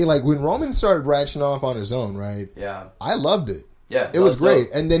 okay, like when Roman started ratcheting off on his own, right? Yeah, I loved it. Yeah, it was great.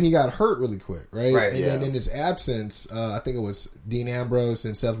 And then he got hurt really quick, right? And yeah. then in his absence, I think it was Dean Ambrose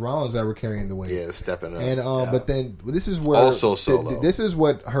and Seth Rollins that were carrying the weight. Yeah, stepping up. And but then this is where also solo. This is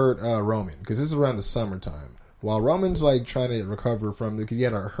what hurt Roman because this is around the summertime. While Roman's like trying to recover from because he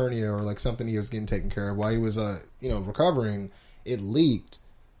had a hernia or like something he was getting taken care of while he was recovering, it leaked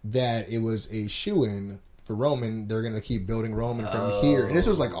that it was a shoo-in for Roman. They're gonna keep building Roman from here, and this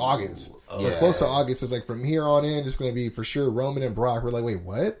was like August. Close to August. It's like from here on in, it's gonna be for sure Roman and Brock. We're like, wait,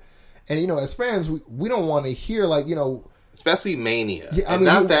 what? And as fans, we don't want to hear like especially Mania. Yeah, I mean,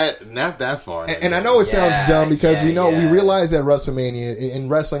 not that far. And I know it sounds dumb because we realize that WrestleMania and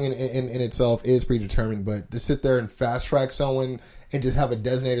wrestling in itself is predetermined, but to sit there and fast track someone and just have a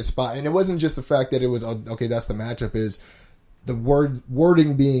designated spot, and it wasn't just the fact that it was okay. That's the matchup. Is the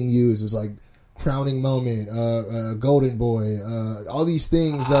wording being used is like crowning moment, golden boy, all these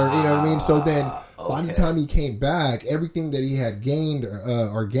things that are, you know what I mean? So then by the time he came back, everything that he had gained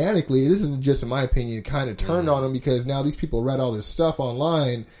organically, this isn't just in my opinion, kind of turned on him because now these people read all this stuff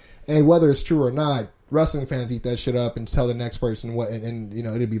online, and whether it's true or not, wrestling fans eat that shit up and tell the next person what, and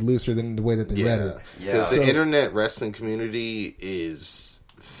it'd be looser than the way that they read it. Because the internet wrestling community is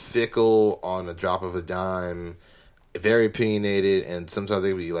fickle on a drop of a dime, very opinionated, and sometimes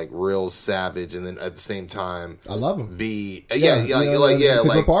they be like real savage, and then at the same time, I love them. Because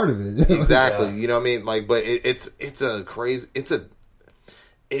we're part of it. Exactly, you know what I mean? Like, but it's a crazy,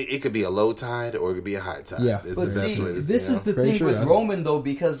 it could be a low tide or it could be a high tide. Yeah, it's but the best see, way to, this is the Very thing true. with Roman though,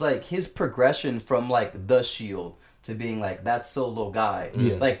 because like his progression from like the Shield to being like that solo guy,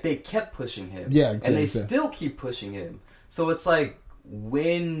 like they kept pushing him, and they still keep pushing him. So it's like,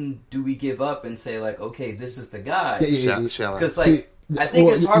 when do we give up and say like, okay, this is the guy? Because I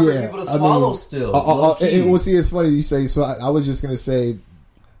think it's hard for people to swallow still. See, it's funny you say. So I was just gonna say,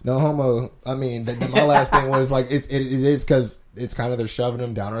 no homo. I mean, my last thing was like, it is because it's kind of they're shoving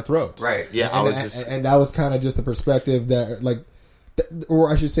them down our throats, right? Yeah, and that was kind of just the perspective that like,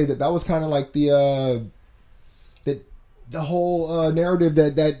 or I should say that was kind of like the whole narrative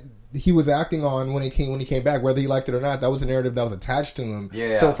that he was acting on when he came back, whether he liked it or not. That was a narrative that was attached to him.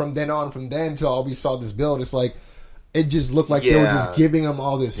 Yeah. So from then to all we saw this build, it's like it just looked like they were just giving him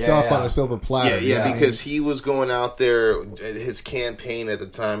all this stuff on a silver platter. Yeah, because he was going out there. His campaign at the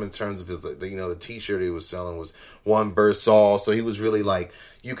time, in terms of his, the T-shirt he was selling was one verse all. So he was really like,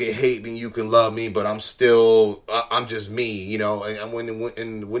 you can hate me, you can love me, but I'm just me, And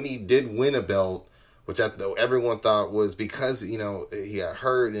when he did win a belt, which everyone thought was because he got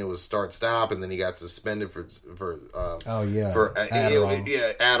hurt and it was start-stop, and then he got suspended for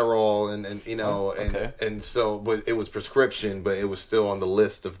Adderall and so, but it was prescription, but it was still on the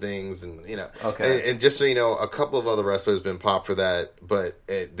list of things, and and just so you know, a couple of other wrestlers been popped for that, but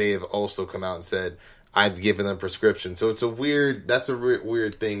they have also come out and said, I've given them prescription. So it's weird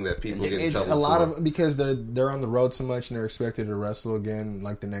thing that people get in trouble for. It's a lot of, because they're on the road so much and they're expected to wrestle again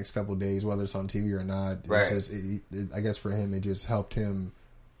like the next couple of days, whether it's on TV or not. It's just, I guess for him, it just helped him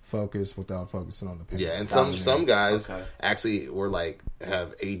focus without focusing on the pain. Yeah, and some guys actually were like,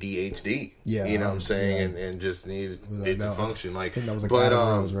 have ADHD. Yeah, you know what I'm saying, and just need it to function. Like, I think that was like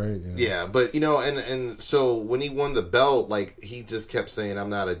Rose, right? Yeah, but and so when he won the belt, like he just kept saying,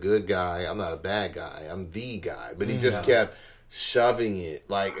 "I'm not a good guy. I'm not a bad guy. I'm the guy." But he just kept shoving it,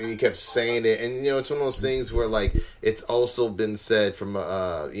 like, and he kept saying it, and it's one of those things where like it's also been said from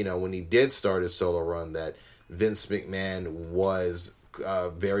when he did start his solo run that Vince McMahon was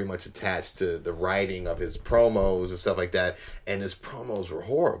very much attached to the writing of his promos and stuff like that, and his promos were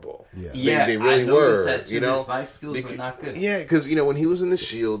horrible. They really were. That too. His mic skills were not good. Yeah, because when he was in the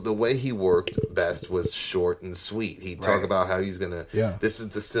Shield, the way he worked best was short and sweet. He'd talk about how he's gonna. Yeah. This is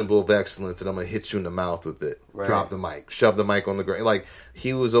the symbol of excellence, and I'm gonna hit you in the mouth with it. Right. Drop the mic, shove the mic on the ground. Like,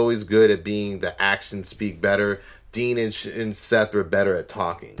 he was always good at being the action speak better. Dean and Seth are better at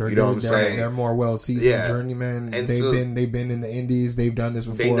talking. You know what I'm saying? They're more well-seasoned journeymen. And they've been in the indies. They've done this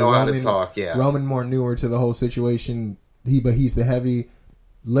before. They know how to talk, Roman more newer to the whole situation. But he's the heavy.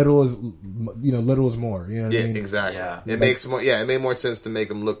 Little is more. You know what I mean? Exactly. Yeah. It makes more. Yeah, it made more sense to make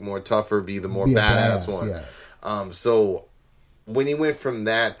him look more tougher, be the more badass one. Yeah. So when he went from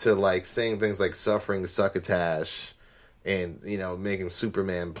that to like saying things like suffering succotash and, you know, making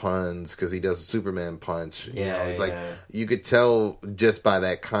Superman puns because he does a Superman punch, you know, it's like you could tell just by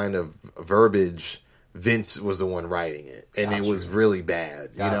that kind of verbiage Vince was the one writing it, and it was really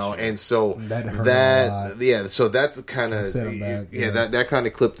bad, you know, and so that hurt a lot. So that's kind of that kind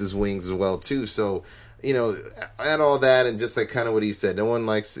of clipped his wings as well too. So, you know, and all that, and just like kind of what he said, no one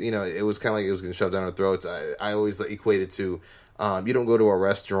likes, you know, it was kind of like it was going to shove down our throats. I always equate it to, you don't go to a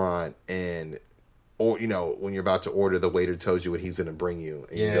restaurant and, or, you know, when you're about to order, the waiter tells you what he's going to bring you,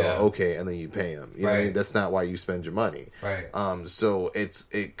 and you go, okay, and then you pay him. You know what I mean? That's not why you spend your money. Right. So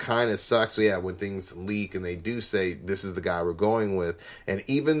it kind of sucks, when things leak and they do say, this is the guy we're going with. And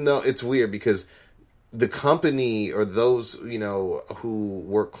even though it's weird because the company or those, you know, who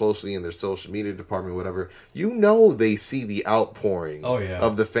work closely in their social media department, whatever, you know, they see the outpouring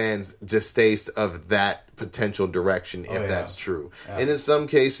of the fans' distaste of that potential direction if that's true. And in some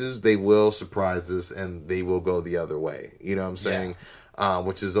cases, they will surprise us and they will go the other way. You know what I'm saying?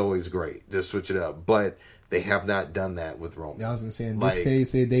 Which is always great. Just switch it up. But they have not done that with Roman. I was gonna say in this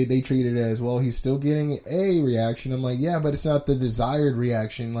case they treated it as, well, he's still getting a reaction. I'm like, yeah, but it's not the desired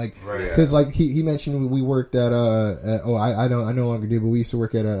reaction. Like, because like he mentioned we worked at I no longer do, but we used to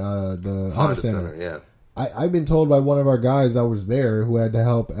work at the Honda Center. Yeah, I've been told by one of our guys that was there who had to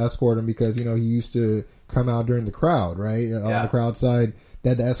help escort him because, you know, he used to come out during the crowd, right, on the crowd side.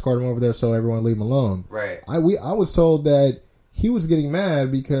 They had to escort him over there so everyone leave him alone. Right. I was told that he was getting mad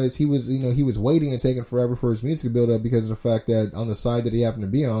because he was waiting and taking forever for his music to build up because of the fact that on the side that he happened to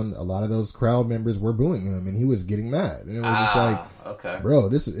be on, a lot of those crowd members were booing him, and he was getting mad. And it was just like, bro,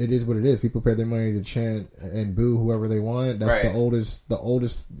 it is what it is. People pay their money to chant and boo whoever they want. That's the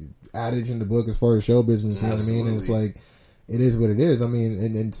oldest adage in the book as far as show business. You know what I mean? And it's like, it is what it is. I mean,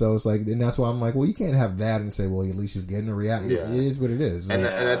 and so it's like, and that's why I'm like, well, you can't have that and say, well, at least he's getting a reaction. Yeah. It is what it is. And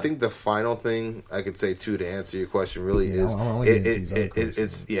I think the final thing I could say too to answer your question really is,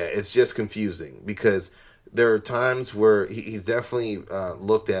 it's just confusing because there are times where he's definitely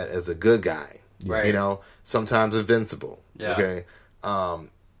looked at as a good guy, right? You know, sometimes invincible. Yeah. Okay,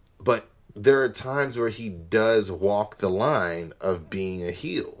 but there are times where he does walk the line of being a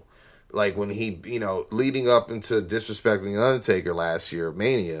heel. Like when he, you know, leading up into disrespecting the Undertaker last year,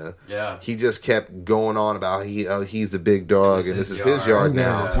 Mania, he just kept going on about he's the big dog and this is his yard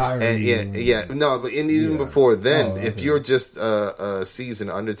now. And but even before then, if you're just a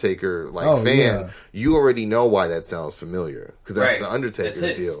seasoned Undertaker fan, you already know why that sounds familiar because that's the Undertaker's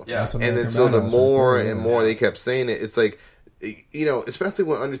deal. Yeah. And then so the more and more they kept saying it, it's like, you know, especially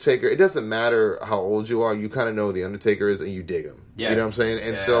when Undertaker, it doesn't matter how old you are, you kind of know who the Undertaker is and you dig him. Yeah. You know what I'm saying?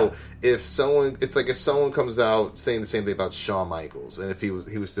 And so if someone comes out saying the same thing about Shawn Michaels and if he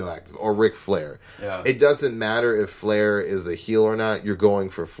was still active, or Ric Flair, it doesn't matter if Flair is a heel or not, you're going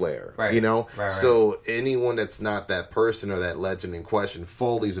for Flair. Right. You know? Right. So anyone that's not that person or that legend in question,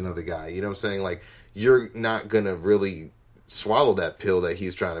 Foley's another guy. You know what I'm saying? Like, you're not going to really swallow that pill that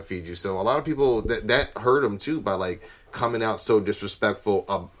he's trying to feed you. So a lot of people, that hurt him too by like coming out so disrespectful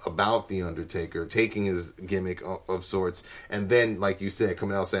about the Undertaker, taking his gimmick of sorts, and then, like you said,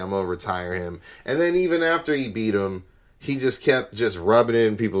 coming out saying, I'm going to retire him. And then even after he beat him, he just kept just rubbing it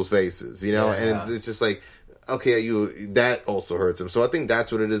in people's faces, you know? And it's just like, okay, that also hurts him. So I think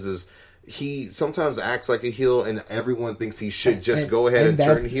that's what it is he sometimes acts like a heel, and everyone thinks he should just go ahead and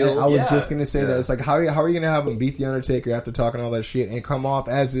turn heel. I was just going to say that. It's like, how are you going to have him beat the Undertaker after talking all that shit and come off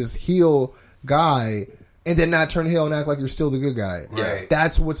as this heel guy and then not turn heel and act like you're still the good guy? Right.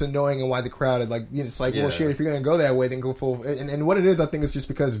 That's what's annoying and why the crowd, like, it's like, well, shit, if you're going to go that way, then go full. And what it is, I think, is just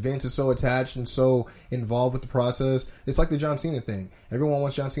because Vince is so attached and so involved with the process. It's like the John Cena thing. Everyone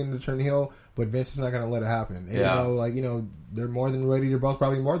wants John Cena to turn heel, but Vince is not going to let it happen. And, you know, they're more than ready. They're both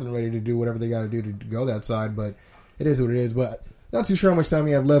probably more than ready to do whatever they got to do to go that side. But it is what it is. But not too sure how much time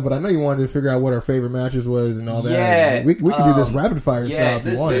we have left. But I know you wanted to figure out what our favorite matches was and all that. Yeah, we can do this rapid fire style if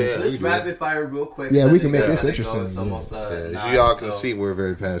you want. This rapid fire real quick. Yeah, we can make this interesting. As y'all can see, we're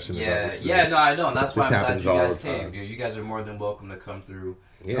very passionate about this. No, I know. And that's why I'm glad you guys came. You guys are more than welcome to come through.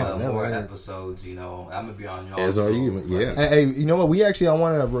 More episodes, you know. I'm gonna be on y'all. As are you, Hey, you know what? I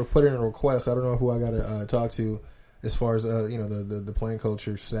want to put in a request. I don't know who I got to talk to as far as you know the playing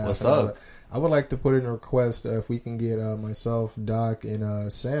culture staff. What's up? I would like to put in a request if we can get myself, Doc,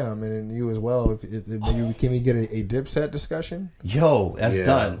 and Sam, and you as well. Can we get a Dipset discussion? Yo, that's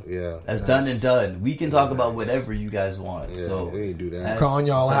done. Yeah, that's done and done. We can talk about whatever you guys want. Yeah, so we ain't do that. I'm calling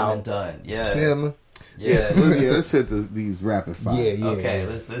y'all out. And done. Yeah. Sim. Let's hit these rapid fire. Okay,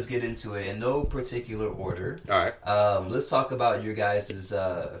 let's get into it in no particular order. All right. Let's talk about your guys'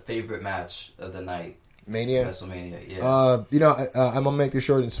 favorite match of the night. Mania. WrestleMania, yeah. I'm gonna make this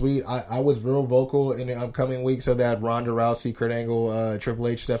short and sweet. I was real vocal in the upcoming weeks of that Ronda Rousey, Kurt Angle, Triple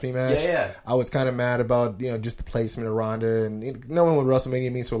H, Stephanie match. Yeah. I was kind of mad about just the placement of Ronda and knowing what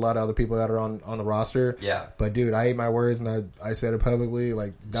WrestleMania means to a lot of other people that are on the roster. Yeah. But dude, I ate my words and I said it publicly.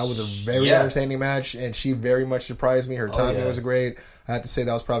 Like that was a very entertaining match, and she very much surprised me. Her timing was great. I have to say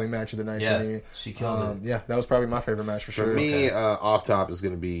that was probably match of the night for me. She killed it. Yeah, that was probably my favorite match for sure. For me, off top is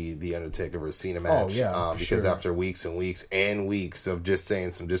going to be the Undertaker versus Cena match. Oh yeah, because after weeks and weeks and weeks of just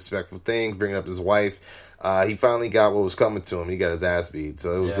saying some disrespectful things, bringing up his wife, he finally got what was coming to him. He got his ass beat.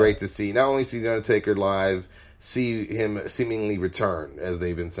 So it was great to see. Not only see the Undertaker live, see him seemingly return, as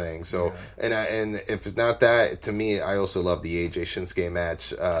they've been saying. So, and if it's not that, to me, I also love the AJ Shinsuke match.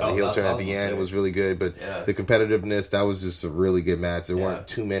 The heel turn at the end was really good, but the competitiveness, that was just a really good match. There weren't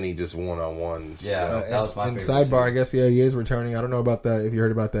too many just one-on-ones. Yeah, that was my favorite. And sidebar, too. I guess he is returning. I don't know about that. If you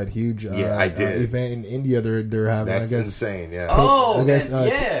heard about that huge I did. event in India, they're having. That's I guess insane. Yeah. I guess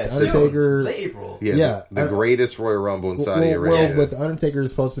Undertaker. Late April. The greatest Royal Rumble in Saudi Arabia. But the Undertaker is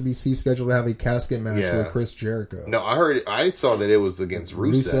supposed to be scheduled to have a casket match with Chris Jericho. No, I saw that it was against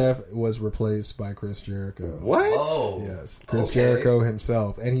Rusev. Rusev was replaced by Chris Jericho. What? Oh. Yes, Chris Jericho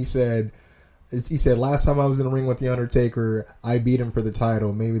himself, and he said, last time I was in the ring with the Undertaker, I beat him for the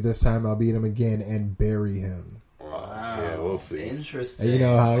title. Maybe this time I'll beat him again and bury him. Wow. Yeah, we'll see. Interesting. And you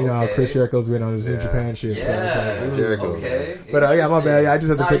know how Chris Jericho's been on his New Japan shit. Yeah. So it's like, Jericho. Okay. But my bad. I just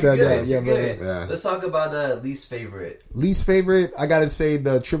have to put that down. Yeah, but let's talk about least favorite. Least favorite, I gotta say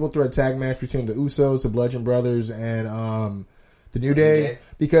the triple threat tag match between the Usos, the Bludgeon Brothers, and the New Day,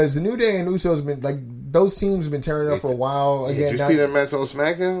 because the New Day and Usos been like those teams have been tearing up for a while. Again, did you see that match on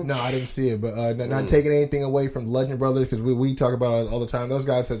SmackDown? No, I didn't see it, but not taking anything away from the Legend Brothers, because we talk about it all the time. Those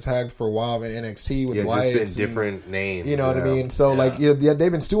guys have tagged for a while in NXT with Wyatt. Just been different names. You know what I mean? So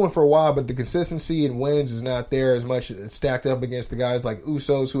they've been stewing for a while, but the consistency and wins is not there as much stacked up against the guys like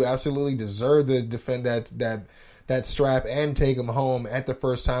Usos, who absolutely deserve to defend that strap and take them home at the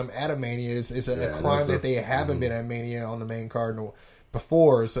first time at a Mania. It's a crime that they haven't been at Mania on the main card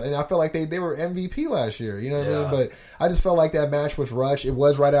before. So, and I felt like they were MVP last year. You know what I mean? But I just felt like that match was rushed. It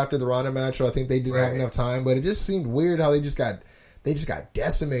was right after the Ronda match, so I think they didn't have enough time. But it just seemed weird how they just got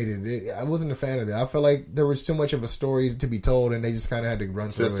decimated. I wasn't a fan of that. I felt like there was too much of a story to be told, and they just kind of had to run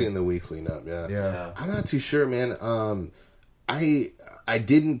through it. Especially in the weeks leading up. Yeah. I'm not too sure, man. I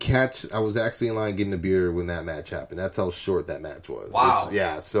didn't catch. I was actually in line getting a beer when that match happened. That's how short that match was. Wow.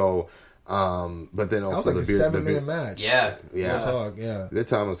 So, but then also that was like the a 7-minute match. Yeah. The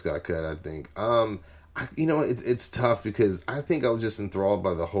time was got cut, I think. It's tough because I think I was just enthralled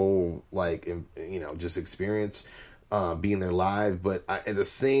by the whole just experience being there live. But at the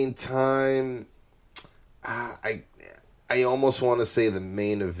same time, I almost want to say the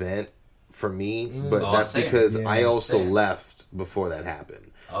main event for me, but that's because I also left before that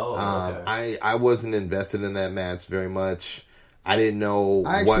happened. I wasn't invested in that match very much. I didn't know.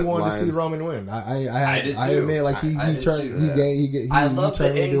 I actually wanted to see Roman win. I admit, like he turned. I love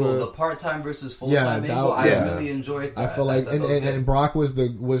the angle, the part-time versus full-time angle. I really enjoyed that. I feel like, and Brock was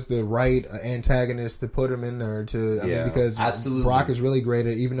the right antagonist to put him in there because absolutely. Brock is really great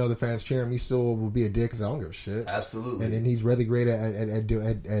at, even though the fans cheer him, he still will be a dick because I don't give a shit. Absolutely, and he's really great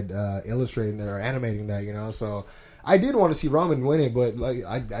at illustrating or animating that, So I did want to see Roman win it, but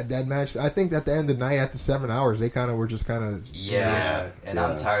that match, I think at the end of the night, after 7 hours, they were just I'm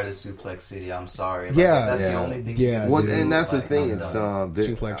tired of Suplex City. I'm sorry. That's the only thing. And that's the thing. It's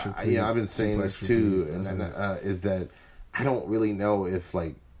Suplex. I've been saying this too, is that I don't really know if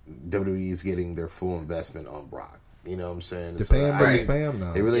WWE is getting their full investment on Brock. You know what I'm saying? To pay him, but he's paying him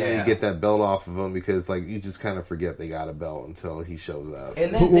now. They really need to get that belt off of him because, you just kind of forget they got a belt until he shows up.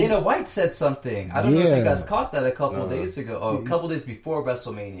 And then Dana White said something. I don't know if you guys caught that a couple of days ago, or a couple of days before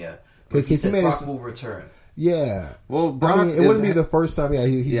WrestleMania. He said Brock will return. Yeah. Well, Brock it wouldn't be the first time. Yeah,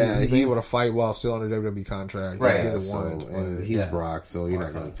 he's able to fight while still on a WWE contract. Right. And he's Brock, so you're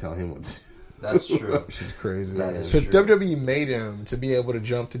not going to tell him what to do. That's true. Which is crazy. Because WWE made him to be able to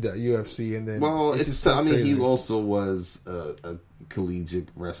jump to the UFC, and then he also was a collegiate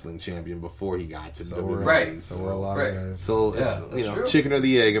wrestling champion before he got to WWE. Right. So we're a lot of guys. So it's chicken or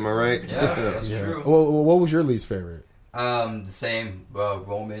the egg. Am I right? Yeah, that's true. Well, what was your least favorite? The same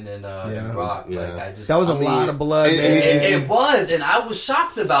Roman and Brock. Yeah. That was a lot of blood, man. It was, and I was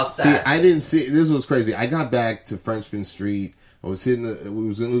shocked about that. See, I didn't see. This was crazy. I got back to Frenchman Street. I was we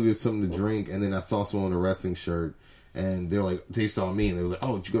was going to get something to drink, and then I saw someone in a wrestling shirt, and they saw me, and they was like,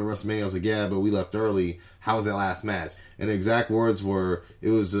 "Oh, did you go to WrestleMania?" I was like, "Yeah, but we left early. How was that last match?" And the exact words were, "It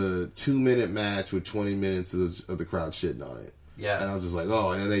was a 2-minute match with 20 minutes of the crowd shitting on it." Yeah. And I was just like,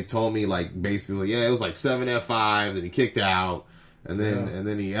 oh, and then they told me like basically, yeah, it was like 7 F5s and he kicked out. And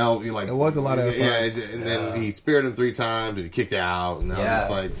then he like it was a lot of F5s. And then he speared him 3 times and he kicked out. And I was just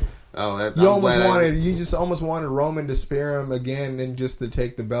like, oh, that, you just almost wanted Roman to spear him again and just to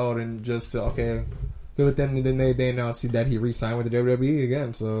take the belt and just to okay. But then they announced that he re-signed with the WWE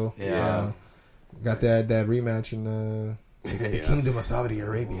again. So got that rematch in the Kingdom of Saudi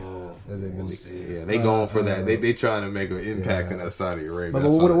Arabia. They going for that. They trying to make an impact in that Saudi Arabia. But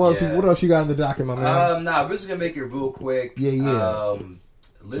what else you got in the docket, my man? Nah, we're just gonna make it real quick.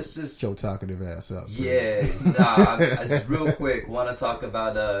 Let's just your talkative ass up. I just real quick want to talk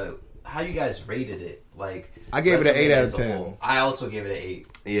about how you guys rated it. Like I gave it an 8 out of 10. I also gave it an 8.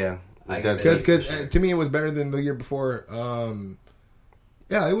 Yeah, because to me it was better than the year before.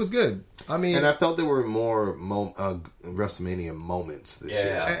 Yeah, it was good. I mean, and I felt there were more WrestleMania moments this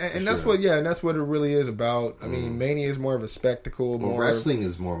year. And that's what it really is about. I mean, Mania is more of a spectacle. Well, wrestling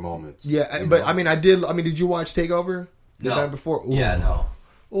is more moments. Yeah, but I mean, did you watch Takeover the night before? Ooh. Yeah, no.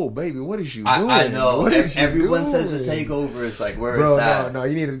 Oh, baby, what is you doing? I know. Everyone says a Takeover. It's like, where is that? No,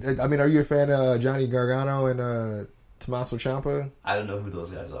 you need to. I mean, are you a fan of Johnny Gargano and Tommaso Ciampa? I don't know who those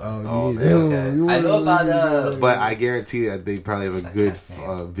guys are. I know about but I guarantee that they probably have a good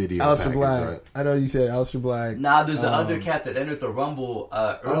video. Aleister Black. Right? I know you said Aleister Black. Nah, there's an undercat that entered the Rumble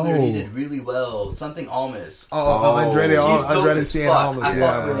earlier. He did really well. Something Almas. Andrade Cien Almas.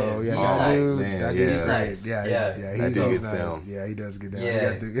 Yeah, bro. That dude's nice. Yeah, he does get down.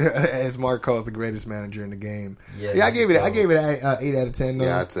 Yeah. As Mark calls the greatest manager in the game. Yeah, I gave it an 8 out of 10. Though.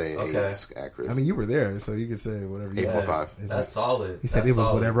 Yeah, I'd say 8 is accurate. I mean, you were there, so you could say whatever. 8.5. That's solid. He said it was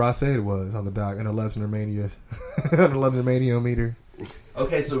whatever I said it was on the doc in a Lesnar Mania, on the Lesnar Mania meter.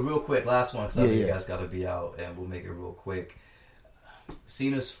 Okay, so real quick, last one because I know you guys got to be out, and we'll make it real quick.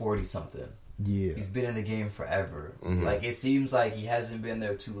 Cena's 40-something. Yeah, he's been in the game forever. Mm-hmm. Like it seems like he hasn't been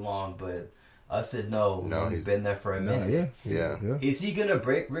there too long, but us said no. He's been there for a minute. Yeah. Is he gonna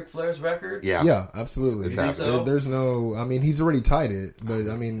break Ric Flair's record? Yeah, absolutely. You think so? There's no. I mean, he's already tied it, but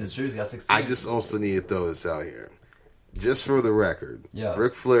I mean, it's true. He's got 16. I just also need to throw this out here. Just for the record,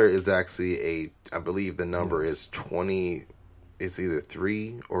 Ric Flair is actually I believe the number is 20, it's either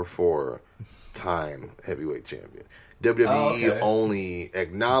 3 or 4 time heavyweight champion. WWE only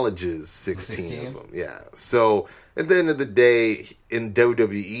acknowledges 16 of them. Yeah. So at the end of the day, in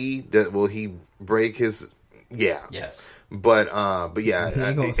WWE, will he break his? Yeah. Yes. But yeah,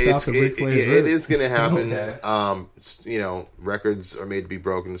 it is going to happen. You know, records are made to be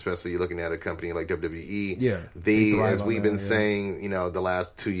broken, especially you're looking at a company like WWE. Yeah, they as we've been saying, you know, the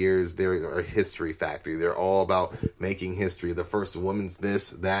last 2 years, they're a history factory. They're all about making history. The first women's this,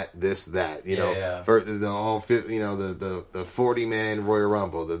 that. You know, for the all, you know, the 40-man Royal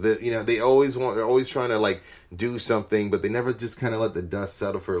Rumble. You know, they're always trying to like do something, but they never just kind of let the dust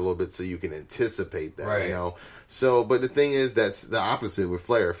settle for a little bit so you can anticipate that. Right. You know. So, but the thing is, that's the opposite with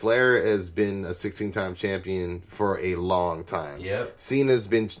Flair. Flair has been a 16-time champion for a long time. Yep. Cena's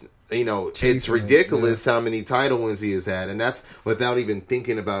been, you know, it's ridiculous how many title wins he has had. And that's without even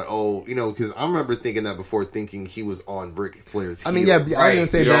thinking about, you know, because I remember thinking that before, thinking he was on Ric Flair's heels. I mean, I was going to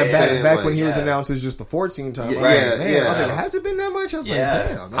say back when he was announced as just the 14th time. I was like, has it been that much? I was like,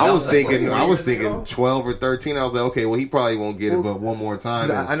 damn. I was thinking 12 or 13. I was like, okay, well, he probably won't get it, but one more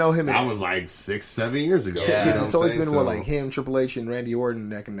time. I know him. That was like 6-7 years ago. Yeah. You know so it's been like him, Triple H, and Randy Orton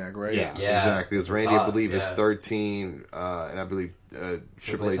neck and neck, right? Yeah, exactly. Because Randy, I believe, is 13, and I believe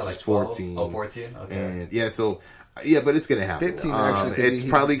Triple H is 14. 14? Okay. And but it's going to happen. 15, actually. It's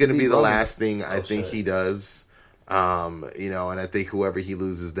probably going to be the last thing I think he does. You know, and I think whoever he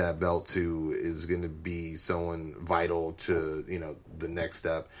loses that belt to is going to be someone vital to, you know, the next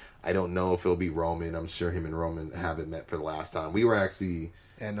step. I don't know if it'll be Roman. I'm sure him and Roman haven't met for the last time. We were actually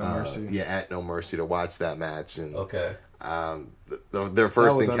at No Mercy. At No Mercy to watch that match. And their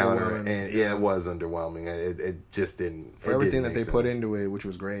first encounter, and it was underwhelming. It just didn't. Everything that they put into it, which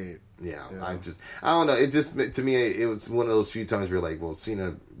was great. Yeah, I don't know. It just, to me, it was one of those few times where you're like, well,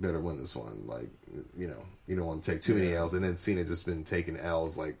 Cena better win this one. Like, you know, you don't want to take too many L's, and then Cena just been taking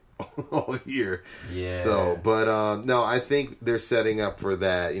L's like all year. Yeah. So, but no, I think they're setting up for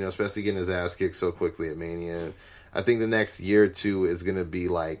that. You know, especially getting his ass kicked so quickly at Mania. I think the next year or two is going to be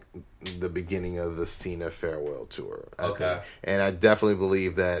like the beginning of the Cena farewell tour. I think. And I definitely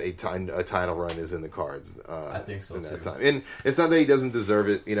believe that a title run is in the cards. I think so, in that too. time. And it's not that he doesn't deserve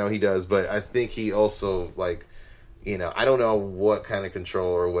it. You know, he does. But I think he also, like, you know, I don't know what kind of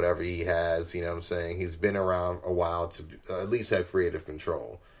control or whatever he has. You know what I'm saying? He's been around a while to at least have creative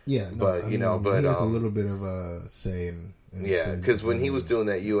control. Yeah. No, but, he has a little bit of a say in Yeah, because when he was doing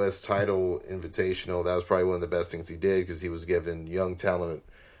that U.S. title invitational, that was probably one of the best things he did because he was giving young talent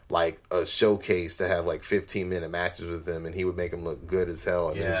like a showcase to have like 15-minute matches with him, and he would make them look good as hell,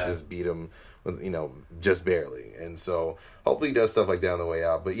 and then he'd just beat them, with, just barely. And so hopefully he does stuff like that on the way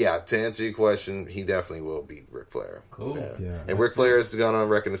out. But yeah, to answer your question, he definitely will beat Ric Flair. Cool. Yeah. And Ric Flair has gone on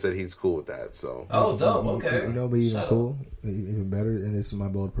record and said he's cool with that. So dope. Okay. But even cool, even better, and this is my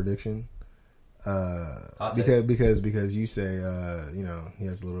bold prediction. Because you say he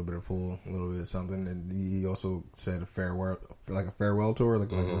has a little bit of pull, a little bit of something, and he also said a farewell tour,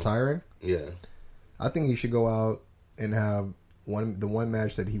 like retiring. Yeah, I think he should go out and have the one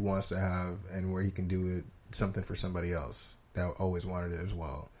match that he wants to have, and where he can do it something for somebody else that always wanted it as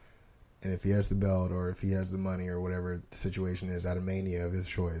well. And if he has the belt or if he has the money or whatever the situation is at a Mania of his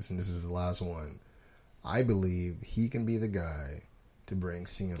choice, and this is the last one, I believe he can be the guy to bring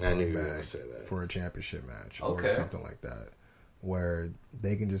CM Punk back for a championship match or something like that, where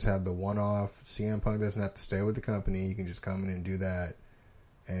they can just have the one-off. CM Punk doesn't have to stay with the company. You can just come in and do that.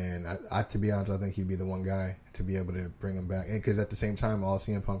 And I to be honest, I think he'd be the one guy to be able to bring him back. Because at the same time, all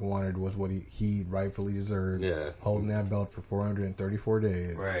CM Punk wanted was what he rightfully deserved. Yeah. Holding that belt for 434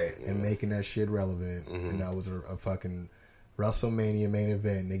 days. Right. And making that shit relevant. Mm-hmm. And that was a fucking WrestleMania main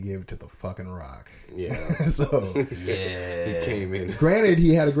event, and they gave it to the fucking Rock. Yeah. So he came in. Granted,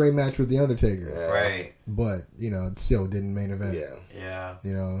 he had a great match with the Undertaker. Yeah. Right. But it still didn't main event.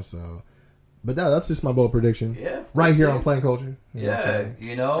 Yeah. So. But that's just my bold prediction. Yeah. Right here on Plain Culture. You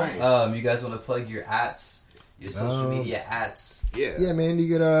guys want to plug your @, your social media @. Yeah. Yeah, man. You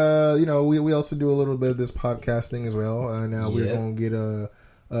get we also do a little bit of this podcast thing as well. Now we're gonna get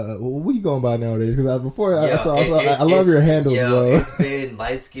what are you going by nowadays? Because I love your handles, bro. It's been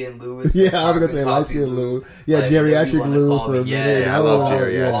Light Skin Lou. Yeah, I was gonna say Light Skin Lou. Yeah, Geriatric Lou for a minute. I love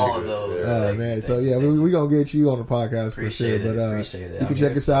Geriatric. All of those. Man. So we gonna get you on the podcast for sure. But appreciate it. You can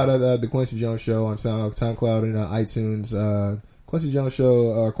check us out at the Quincy Jones Show on SoundCloud and iTunes. Quincy Jones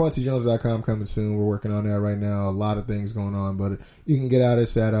Show, QuincyJones.com coming soon. We're working on that right now. A lot of things going on, but you can get at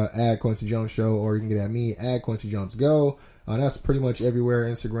us at Quincy Jones Show, or you can get at me at Quincy Jones Go. That's pretty much everywhere.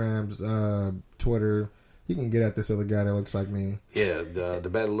 Instagram, Twitter. You can get at this other guy that looks like me. Yeah, the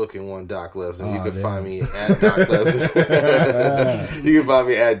better looking one, Doc Lesnar. You can find me at Doc Lesnar. You can find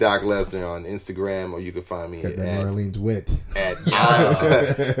me at Doc Lesnar on Instagram, or you can find me at Marlene's wit. You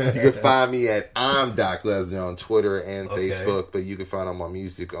can find me at I'm Doc Lesnar on Twitter and Facebook, but you can find all my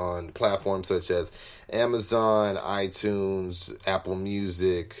music on platforms such as Amazon, iTunes, Apple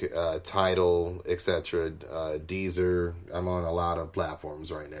Music, Tidal, etc., Deezer. I'm on a lot of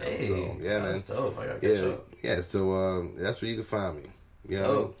platforms right now. Hey, so yeah, man. That's dope. I gotta catch up. Yeah, so that's where you can find me. You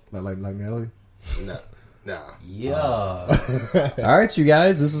know, like Nelly? Nah. Yeah. All right, you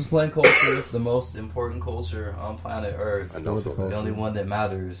guys. This is Plain Culture, the most important culture on planet Earth. The only one that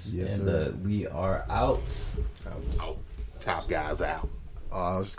matters. Yes, and we are out. Top guys out. I was